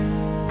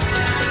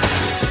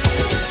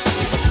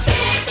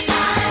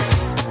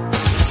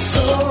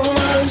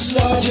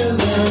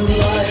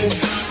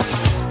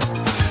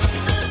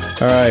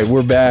 All right,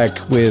 we're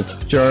back with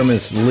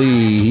Charmas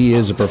Lee. He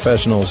is a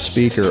professional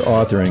speaker,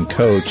 author, and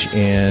coach,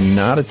 and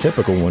not a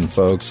typical one,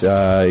 folks.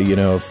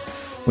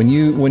 When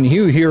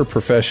you hear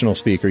professional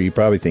speaker, you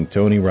probably think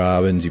Tony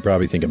Robbins. You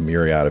probably think a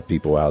myriad of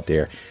people out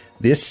there.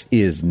 This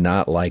is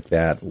not like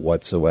that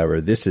whatsoever.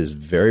 This is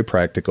very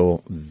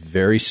practical,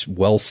 very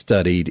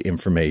well-studied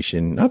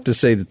information. Not to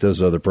say that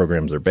those other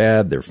programs are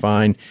bad. They're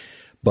fine.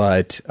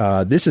 But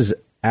this is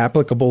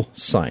applicable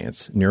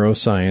science,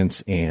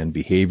 neuroscience, and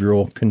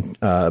basically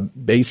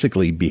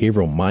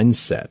behavioral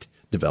mindset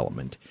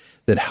development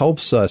that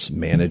helps us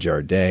manage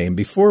our day. And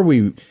before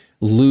we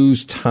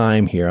lose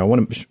time here, I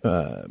want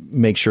to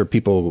make sure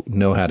people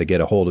know how to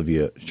get a hold of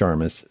you,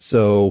 Charmas.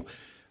 So,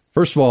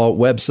 first of all,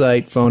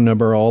 website, phone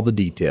number, all the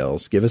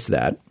details. Give us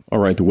that. All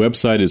right. The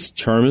website is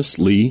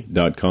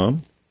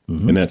charmaslee.com,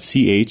 and that's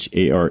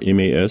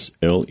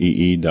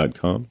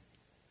CHARMASLEE.com.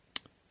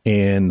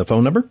 And the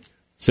phone number?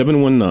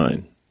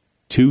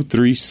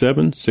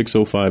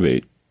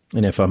 719-237-6058.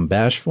 And if I'm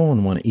bashful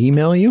and want to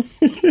email you?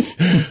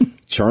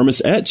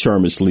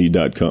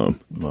 Charmas@charmaslee.com.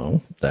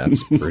 Well,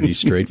 that's pretty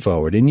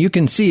straightforward. And you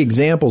can see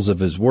examples of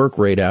his work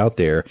right out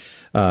there.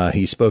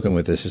 He's spoken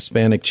with the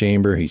Hispanic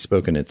Chamber. He's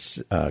spoken at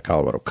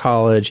Colorado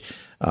College.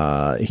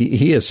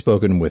 He has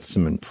spoken with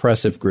some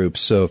impressive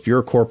groups. So if you're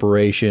a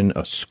corporation,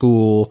 a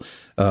school,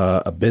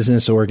 a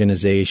business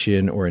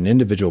organization, or an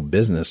individual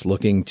business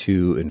looking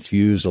to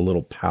infuse a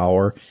little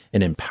power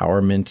and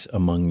empowerment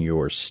among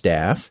your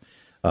staff,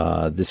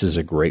 this is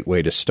a great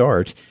way to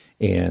start.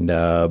 And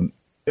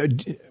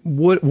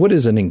what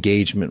does an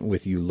engagement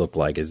with you look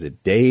like? Is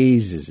it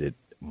days? Is it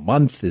a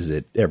month? Is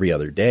it every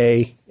other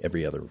day?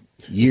 Every other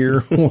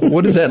year?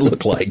 What does that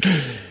look like?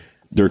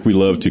 Dirk, we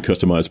love to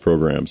customize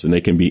programs, and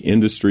they can be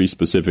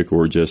industry-specific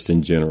or just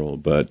in general.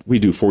 But we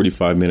do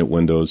 45-minute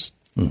windows,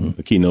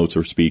 The keynotes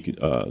or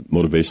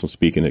motivational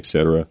speaking,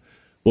 etc.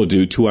 We'll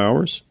do 2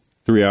 hours,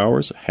 3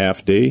 hours,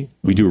 half day.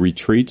 We do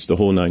retreats, the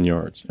whole 9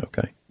 yards.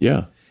 Okay.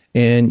 Yeah.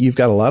 And you've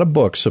got a lot of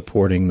books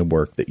supporting the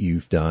work that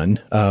you've done.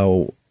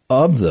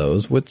 Of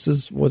those, what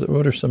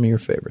are some of your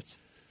favorites?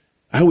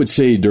 I would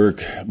say,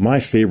 Dirk, my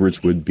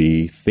favorites would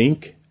be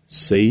Think,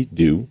 Say,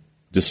 Do,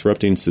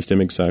 Disrupting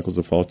Systemic Cycles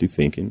of Faulty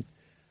Thinking.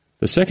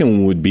 The second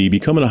one would be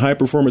Becoming a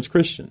High-Performance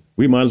Christian.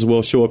 We might as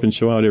well show up and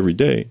show out every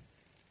day.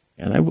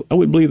 And I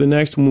would believe the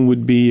next one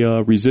would be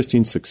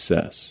Resisting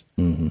Success.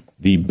 Mm-hmm.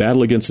 The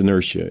Battle Against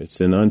Inertia.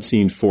 It's an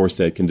unseen force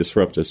that can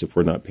disrupt us if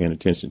we're not paying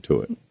attention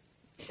to it.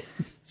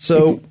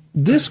 So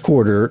this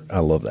quarter, I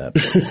love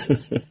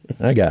that.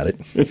 I got it.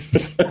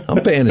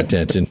 I'm paying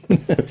attention.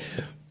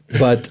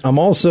 But I'm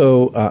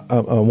also,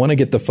 I want to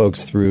get the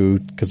folks through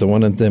because I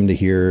wanted them to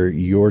hear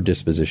your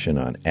disposition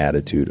on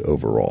attitude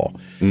overall.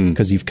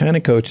 Because you've kind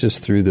of coached us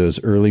through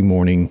those early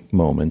morning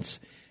moments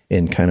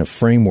and kind of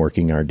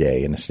frameworking our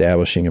day and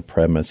establishing a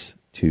premise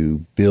to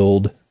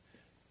build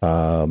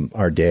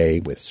our day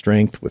with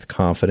strength, with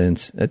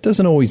confidence. It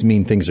doesn't always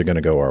mean things are going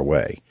to go our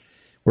way.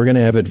 We're going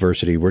to have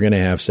adversity. We're going to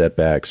have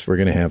setbacks. We're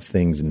going to have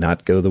things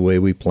not go the way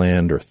we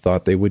planned or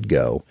thought they would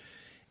go.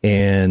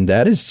 And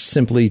that is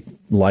simply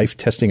life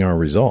testing our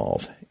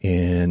resolve.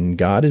 And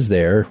God is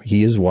there.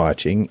 He is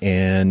watching,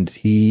 and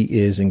He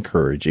is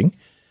encouraging.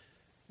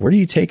 Where do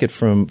you take it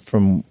from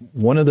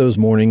one of those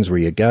mornings where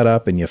you got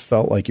up and you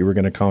felt like you were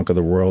going to conquer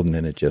the world, and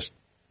then it just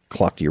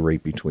clocked you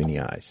right between the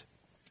eyes?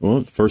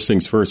 Well, first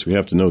things first, we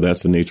have to know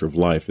that's the nature of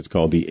life. It's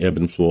called the ebb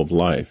and flow of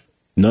life.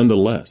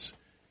 Nonetheless,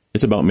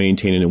 it's about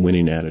maintaining a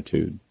winning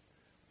attitude.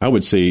 I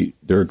would say,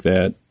 Dirk,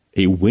 that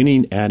a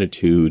winning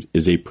attitude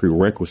is a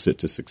prerequisite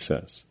to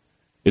success.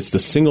 It's the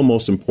single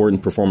most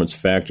important performance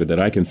factor that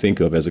I can think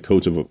of as a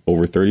coach of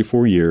over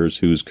 34 years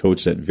who's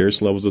coached at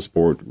various levels of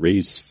sport,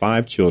 raised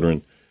 5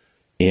 children,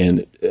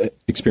 and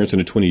experiencing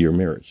a 20-year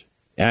marriage.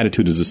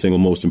 Attitude is the single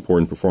most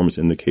important performance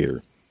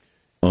indicator.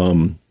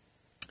 In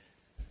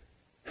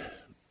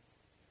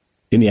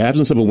the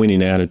absence of a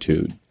winning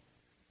attitude,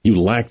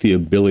 you lack the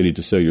ability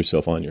to sell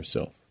yourself on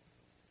yourself.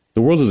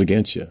 The world is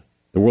against you.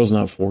 The world's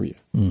not for you.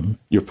 Mm-hmm.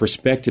 Your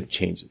perspective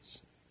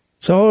changes.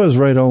 So I was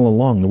right all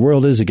along. The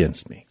world is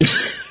against me.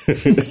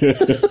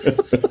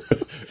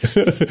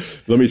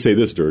 Let me say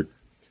this, Dirk.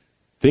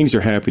 Things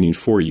are happening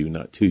for you,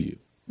 not to you.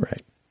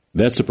 Right.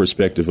 That's the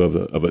perspective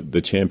of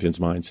the champion's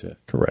mindset.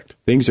 Correct.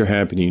 Things are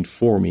happening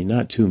for me,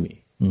 not to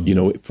me.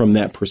 Mm-hmm. From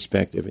that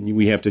perspective. And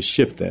we have to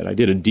shift that. I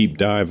did a deep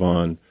dive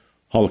on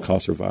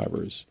Holocaust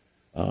survivors,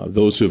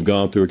 those who have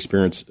gone through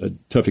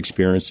tough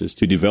experiences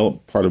to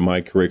develop part of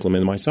my curriculum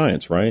and my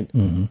science, right?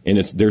 Mm-hmm. And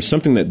there's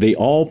something that they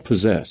all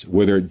possess,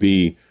 whether it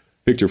be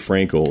Viktor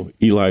Frankl,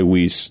 Eli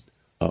Weiss,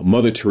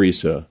 Mother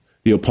Teresa,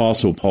 the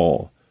Apostle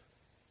Paul.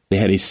 They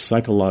had a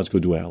psychological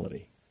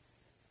duality.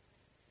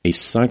 A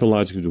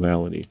psychological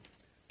duality.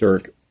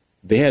 Dirk,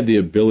 they had the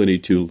ability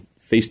to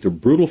face the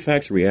brutal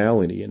facts of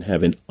reality and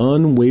have an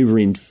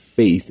unwavering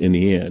faith in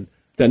the end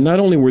that not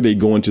only were they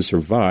going to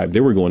survive,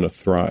 they were going to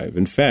thrive.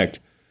 In fact,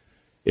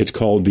 it's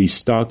called the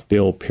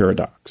Stockdale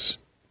Paradox.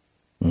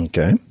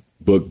 Okay.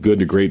 Book Good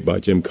to Great by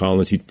Jim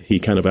Collins. He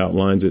kind of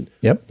outlines it.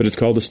 Yep. But it's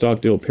called the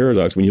Stockdale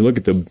Paradox. When you look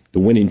at the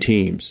winning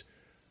teams,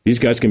 these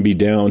guys can be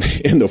down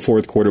in the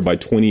fourth quarter by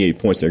 28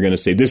 points. They're going to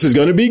say, this is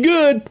going to be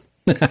good.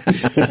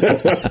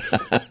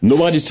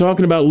 Nobody's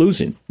talking about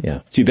losing.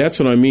 Yeah. See, that's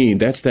what I mean.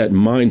 That's that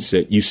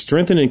mindset. You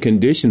strengthen and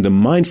condition the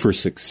mind for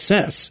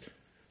success.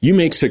 You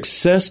make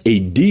success a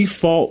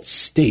default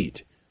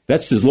state.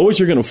 That's as low as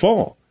you're going to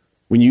fall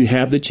when you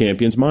have the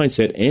champion's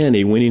mindset and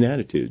a winning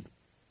attitude.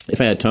 If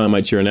I had time,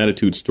 I'd share an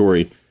attitude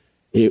story.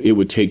 It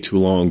would take too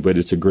long, but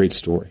it's a great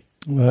story.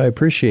 Well, I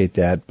appreciate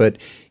that. But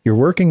you're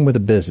working with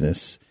a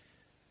business.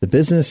 The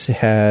business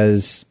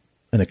has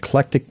an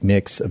eclectic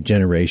mix of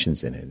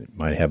generations in it. It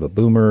might have a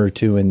boomer or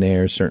two in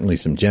there, certainly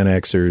some Gen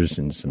Xers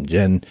and some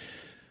Gen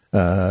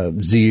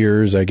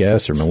Zers, I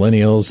guess, or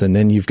millennials. And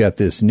then you've got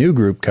this new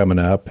group coming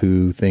up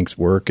who thinks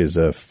work is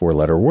a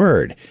 4-letter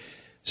word.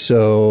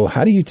 So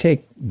how do you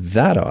take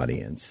that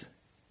audience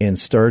and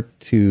start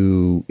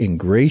to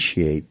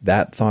ingratiate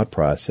that thought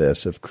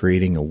process of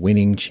creating a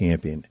winning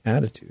champion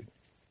attitude?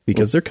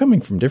 Because they're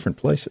coming from different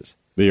places.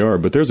 They are,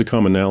 but there's a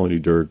commonality,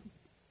 Dirk.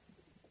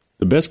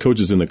 The best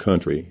coaches in the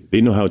country,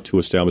 they know how to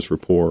establish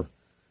rapport.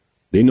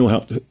 They know how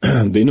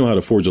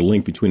to forge a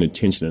link between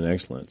attention and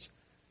excellence.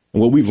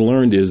 And what we've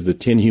learned is the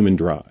 10 human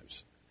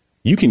drives.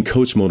 You can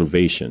coach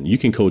motivation. You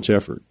can coach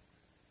effort.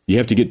 You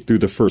have to get through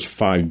the first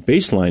 5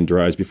 baseline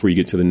drives before you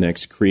get to the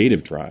next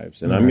creative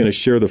drives. And I'm going to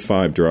share the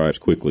 5 drives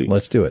quickly.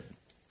 Let's do it.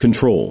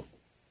 Control,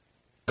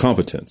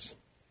 competence,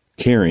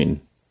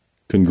 caring,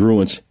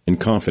 congruence, and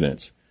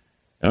confidence.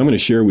 And I'm going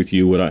to share with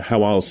you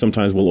how I'll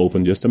sometimes will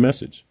open just a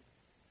message.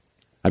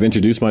 I've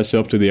introduced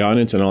myself to the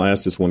audience, and I'll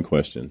ask this one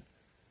question.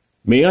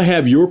 May I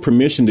have your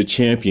permission to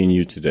champion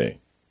you today?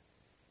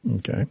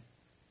 Okay.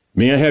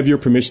 May I have your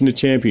permission to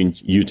champion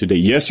you today?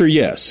 Yes or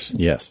yes?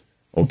 Yes.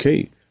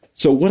 Okay.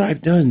 So what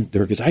I've done,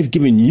 Dirk, is I've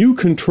given you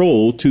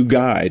control to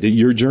guide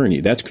your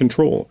journey. That's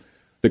control.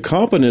 The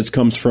confidence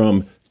comes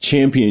from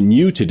champion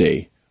you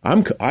today.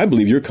 I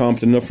believe you're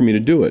confident enough for me to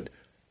do it.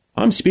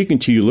 I'm speaking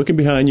to you, looking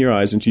behind your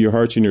eyes into your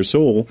hearts and your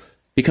soul,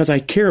 because I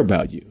care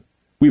about you.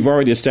 We've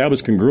already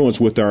established congruence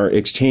with our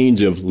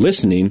exchange of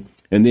listening,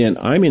 and then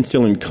I'm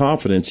instilling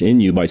confidence in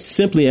you by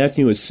simply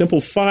asking you a simple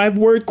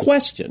 5-word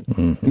question.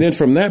 Mm-hmm. And then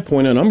from that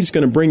point on, I'm just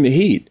going to bring the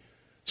heat.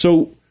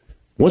 So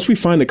once we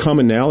find the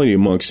commonality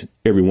amongst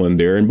everyone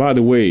there, and by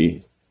the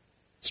way,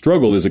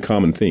 struggle is a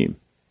common theme.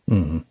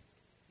 Mm-hmm.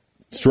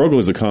 Struggle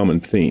is a common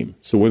theme.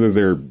 So whether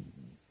they're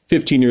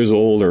 15 years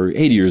old or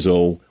 80 years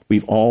old,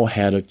 we've all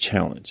had a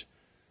challenge.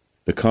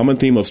 The common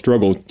theme of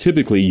struggle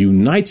typically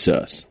unites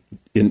us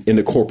in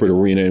the corporate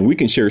arena, and we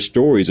can share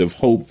stories of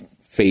hope,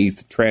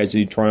 faith,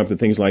 tragedy, triumph, and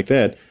things like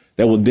that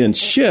that will then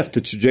shift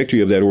the trajectory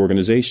of that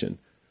organization.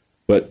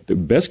 But the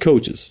best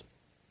coaches,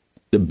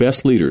 the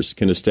best leaders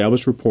can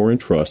establish rapport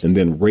and trust and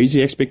then raise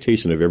the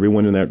expectation of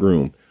everyone in that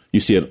room. You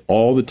see it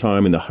all the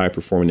time in the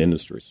high-performing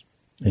industries.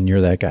 And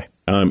you're that guy.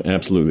 I'm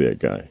absolutely that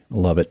guy.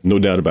 Love it. No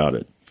doubt about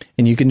it.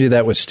 And you can do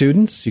that with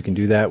students. You can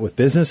do that with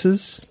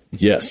businesses.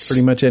 Yes.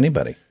 Pretty much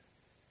anybody.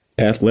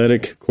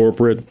 Athletic,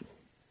 corporate,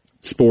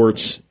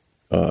 sports,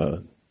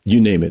 you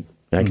name it,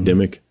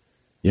 academic. Mm-hmm.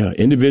 Yeah,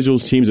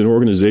 individuals, teams, and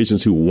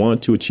organizations who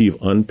want to achieve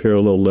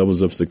unparalleled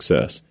levels of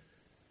success.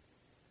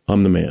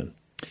 I'm the man.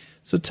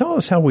 So tell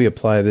us how we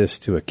apply this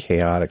to a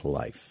chaotic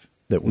life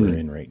that we're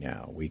in right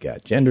now. We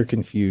got gender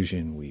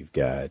confusion. We've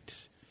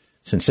got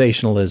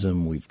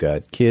sensationalism. We've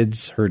got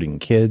kids hurting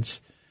kids.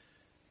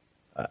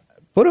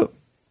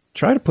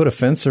 Try to put a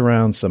fence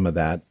around some of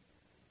that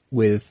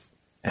with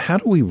how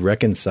do we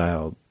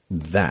reconcile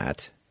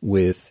that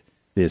with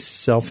this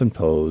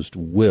self-imposed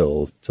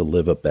will to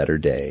live a better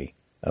day,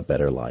 a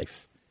better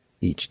life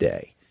each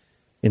day,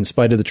 in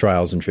spite of the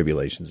trials and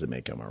tribulations that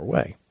may come our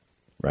way,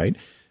 right?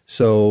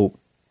 So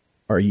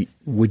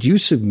would you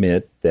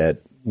submit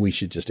that we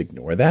should just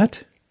ignore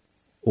that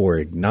or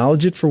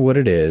acknowledge it for what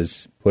it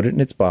is, put it in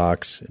its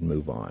box, and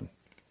move on?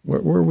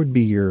 Where would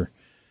be your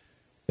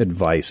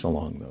advice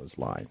along those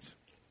lines?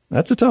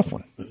 That's a tough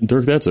one.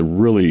 Dirk, that's a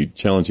really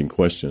challenging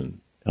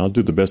question. I'll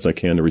do the best I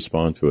can to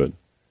respond to it.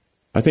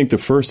 I think the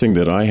first thing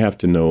that I have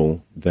to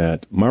know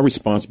that my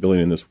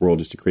responsibility in this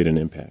world is to create an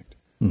impact.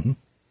 Mm-hmm.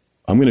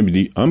 I'm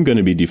going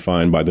to be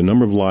defined by the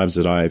number of lives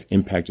that I've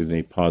impacted in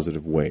a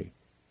positive way.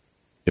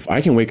 If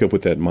I can wake up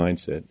with that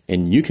mindset,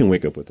 and you can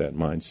wake up with that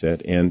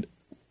mindset, and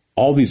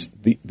all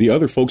the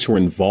other folks who are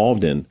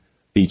involved in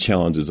the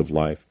challenges of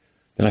life,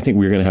 then I think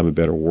we're going to have a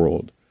better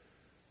world.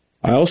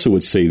 I also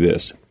would say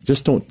this: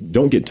 just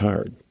don't get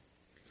tired.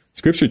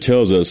 Scripture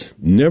tells us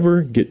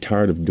never get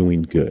tired of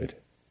doing good.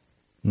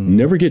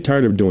 Never get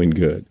tired of doing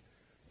good.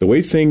 The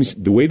way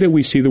that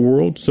we see the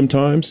world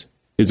sometimes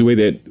is the way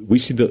that we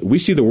see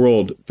the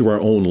world through our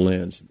own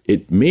lens.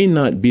 It may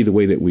not be the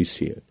way that we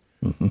see it.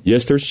 Mm-hmm.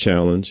 Yes, there's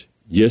challenge.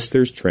 Yes,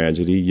 there's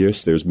tragedy.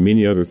 Yes, there's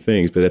many other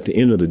things. But at the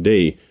end of the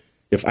day,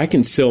 if I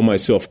can sell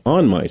myself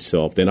on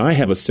myself, then I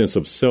have a sense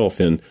of self,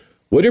 and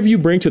whatever you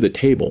bring to the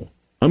table,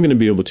 I'm going to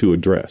be able to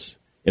address,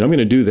 and I'm going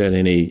to do that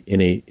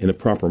in a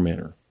proper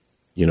manner.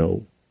 You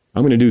know,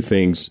 I'm going to do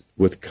things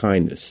with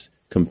kindness,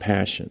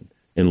 compassion,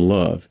 and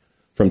love.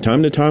 From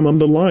time to time, I'm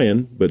the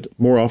lion, but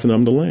more often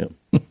I'm the lamb.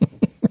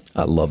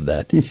 I love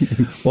that.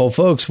 Well,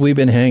 folks, we've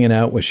been hanging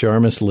out with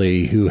Charmas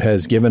Lee, who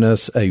has given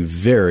us a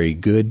very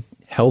good,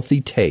 healthy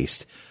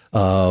taste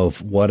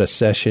of what a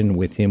session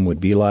with him would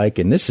be like.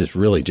 And this is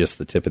really just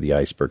the tip of the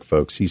iceberg,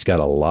 folks. He's got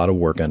a lot of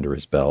work under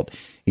his belt.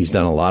 He's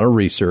done a lot of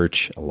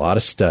research, a lot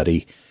of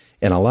study,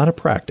 and a lot of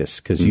practice,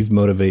 because you've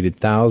motivated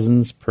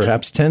thousands,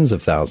 perhaps tens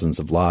of thousands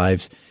of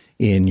lives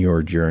in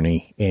your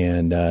journey,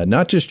 and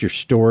not just your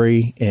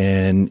story.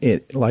 And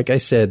it, like I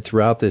said,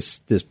 throughout this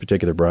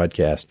particular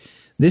broadcast,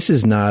 this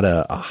is not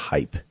a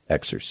hype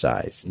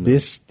exercise. No.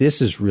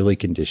 This is really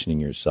conditioning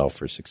yourself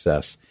for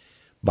success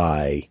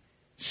by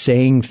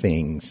saying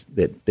things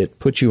that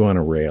put you on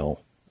a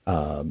rail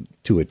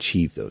to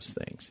achieve those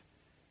things.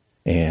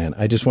 And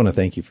I just want to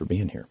thank you for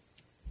being here.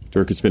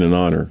 Dirk, it's been an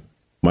honor.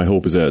 My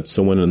hope is that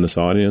someone in this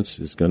audience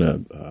is they're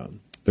going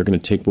to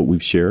take what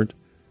we've shared,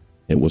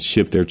 and will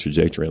shift their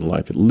trajectory in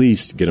life, at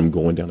least get them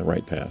going down the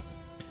right path.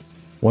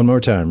 One more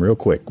time, real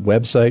quick.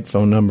 Website,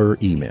 phone number,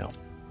 email.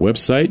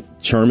 Website,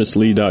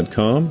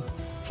 charmaslee.com.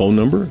 Phone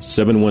number,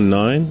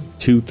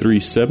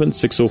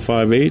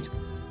 719-237-6058.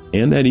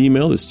 And that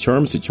email is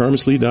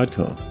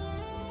charmas@charmaslee.com.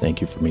 Thank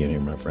you for being here,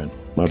 my friend.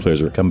 My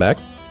pleasure. Come back?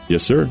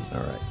 Yes, sir.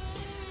 All right.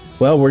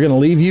 Well, we're going to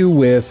leave you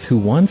with Who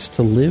Wants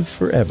to Live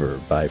Forever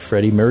by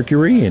Freddie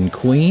Mercury and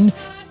Queen.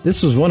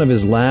 This was one of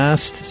his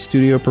last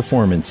studio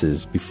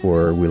performances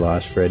before we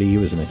lost Freddie. He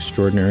was an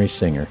extraordinary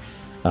singer.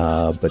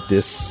 But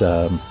this,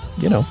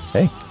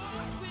 hey,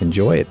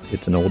 enjoy it.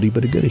 It's an oldie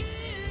but a goodie.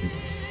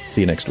 See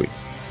you next week.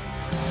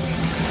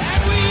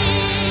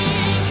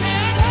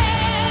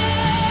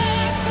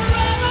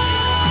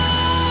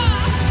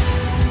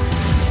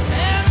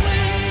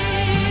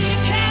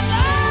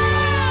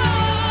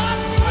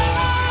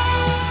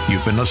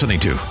 You've been listening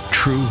to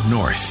True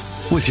North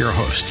with your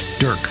host,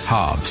 Dirk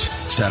Hobbs.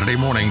 Saturday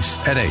mornings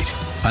at 8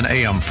 on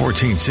AM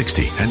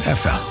 1460 and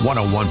FM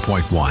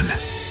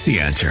 101.1. The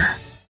Answer.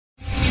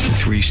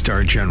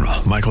 3-star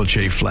General Michael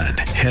J. Flynn,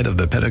 head of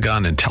the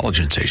Pentagon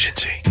Intelligence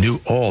Agency, knew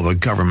all the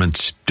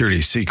government's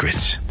dirty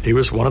secrets. He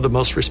was one of the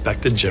most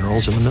respected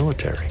generals in the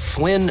military.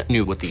 Flynn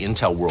knew what the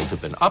intel world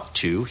had been up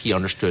to. He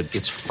understood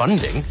its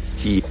funding.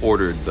 He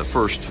ordered the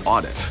first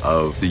audit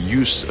of the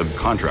use of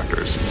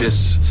contractors.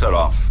 This set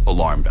off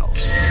alarm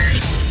bells.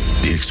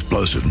 The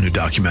explosive new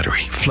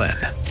documentary, Flynn,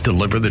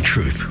 Deliver the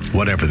Truth,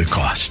 Whatever the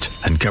Cost,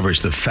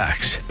 uncovers the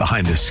facts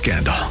behind this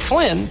scandal.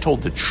 Flynn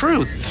told the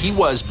truth. He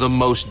was the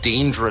most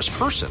dangerous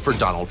person for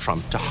Donald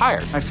Trump to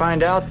hire. I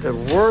find out the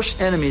worst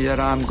enemy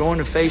that I'm going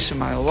to face in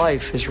my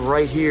life is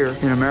right here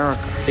in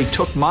America. They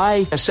took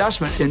my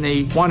assessment and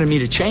they wanted me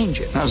to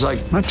change it. And I was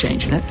like, I'm not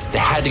changing it. They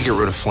had to get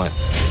rid of Flynn.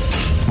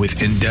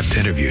 With in-depth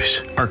interviews,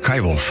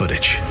 archival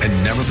footage,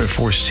 and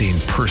never-before-seen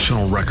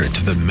personal records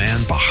of the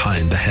man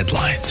behind the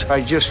headlines.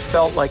 I just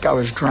felt like I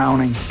was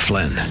drowning.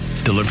 Flynn,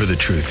 Deliver the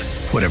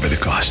Truth, Whatever the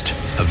Cost.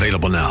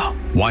 Available now.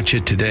 Watch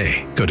it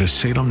today. Go to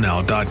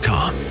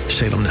salemnow.com.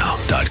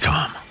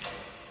 salemnow.com.